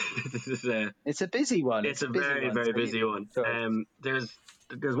 This is it's a busy one. It's a very, very busy one. There's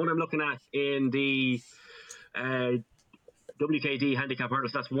one I'm looking at in the WKD handicap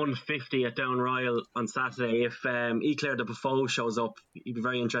hurdles. That's 150 at Down Royal on Saturday. If Eclair de Buffo shows up, he'd be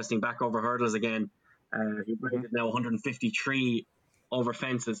very interesting back over hurdles again. He's rated now 153 over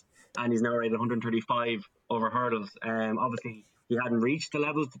fences, and he's now rated 135 over hurdles. Obviously, he hadn't reached the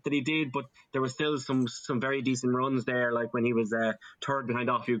levels that he did, but there was still some very decent runs there, like when he was third behind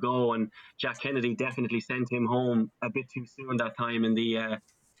Off You Go, and Jack Kennedy definitely sent him home a bit too soon that time in the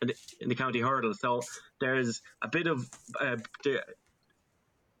county hurdle. So there's a bit of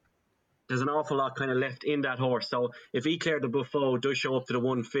there's an awful lot kind of left in that horse. So if Eclair de Buffo does show up to the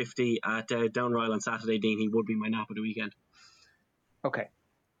 150 at Down Royal on Saturday, Dean, he would be my nap of the weekend. Okay,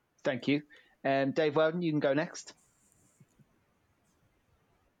 thank you. Dave Weldon, you can go next.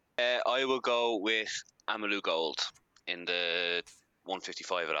 I will go with Amalu Gold in the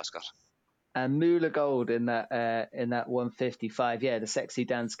 155 at Ascot. And Moolah Gold in that 155, the sexy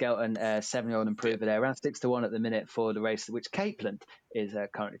Dan Skelton 7-year-old improver there, around 6-1 at the minute for the race, which Capeland is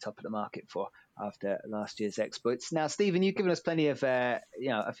currently top of the market for after last year's exploits. Now, Stephen, you've given us plenty of a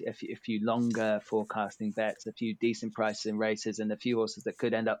few longer forecasting bets, a few decent prices in races, and a few horses that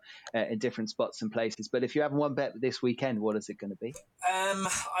could end up in different spots and places. But if you have one bet this weekend, what is it going to be?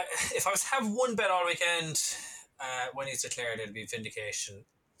 If I was to have one bet all weekend, when he's declared, it'll be Vindication.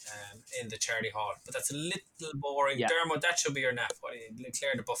 In the Charlie Hall, but that's a little boring. Dermo, that should be your nap.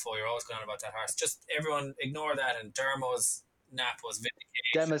 Leclerc de Buffo, you're always going on about that horse. Just everyone ignore that, and Dermo's nap was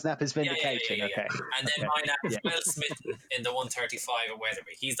Vindication. Dermo's nap is Vindication, yeah. Okay. And then my nap is Well Smitten in the 135 at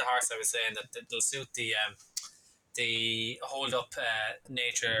Weatherby. He's the horse I was saying that'll suit the hold up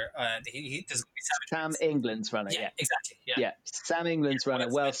nature. There's going to be Sam England's runner. Yeah, exactly. Yeah, Sam England's runner,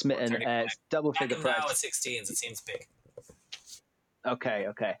 Well Smitten, double figure price. Now at 16s, it seems big. Okay.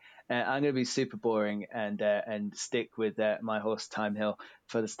 I'm going to be super boring and stick with my horse Time Hill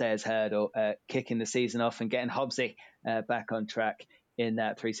for the Stayers Hurdle, kicking the season off and getting Hobbsy back on track in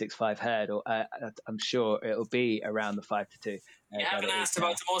that 365 hurdle. I'm sure it'll be around the 5-2. You haven't asked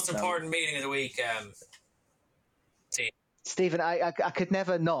about the most important meeting of the week, Stephen, I could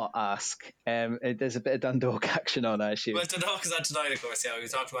never not ask. There's a bit of Dundalk action on, I assume. Well, Dundalk is on tonight, of course. Yeah, we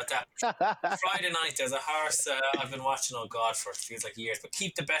talked about that. Friday night, there's a horse I've been watching, for it feels like years, but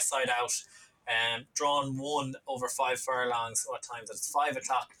Keep the Best Side Out. Drawn 1 over 5 furlongs. What time is it? It's 5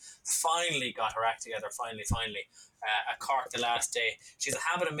 o'clock. Finally got her act together. Finally. At Cork the last day. She's a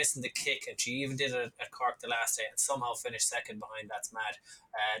habit of missing the kick, and she even did it at Cork the last day and somehow finished second behind. That's mad.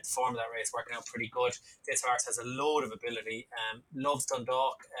 The form of that race working out pretty good. This horse has a load of ability. Loves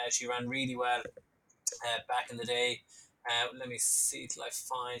Dundalk. She ran really well back in the day. Let me see till I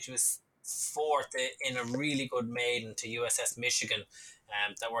find. She was 4th in a really good maiden to USS Michigan.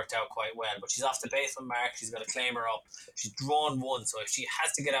 That worked out quite well, but she's off the basement mark. She's got to claim her up. She's drawn 1, so if she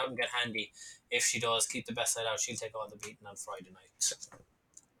has to get out and get handy, if she does Keep the Best Side Out, she'll take all the beating on Friday night.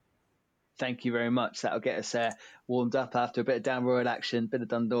 Thank you very much. That'll get us warmed up after a bit of Down Royal action, bit of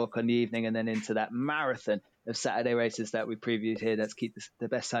Dundalk on the evening, and then into that marathon of Saturday races that we previewed here. Let's keep the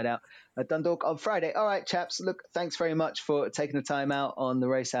best side out at Dundalk on Friday. All right, chaps. Look, thanks very much for taking the time out on the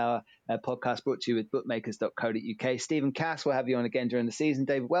Race Hour podcast brought to you with bookmakers.co.uk. Stephen Cass will have you on again during the season.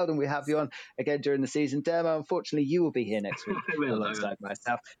 David Weldon will have you on again during the season. Dermo, unfortunately, you will be here next week alongside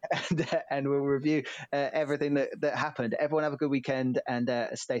myself, and we'll review everything that happened. Everyone have a good weekend and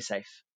stay safe.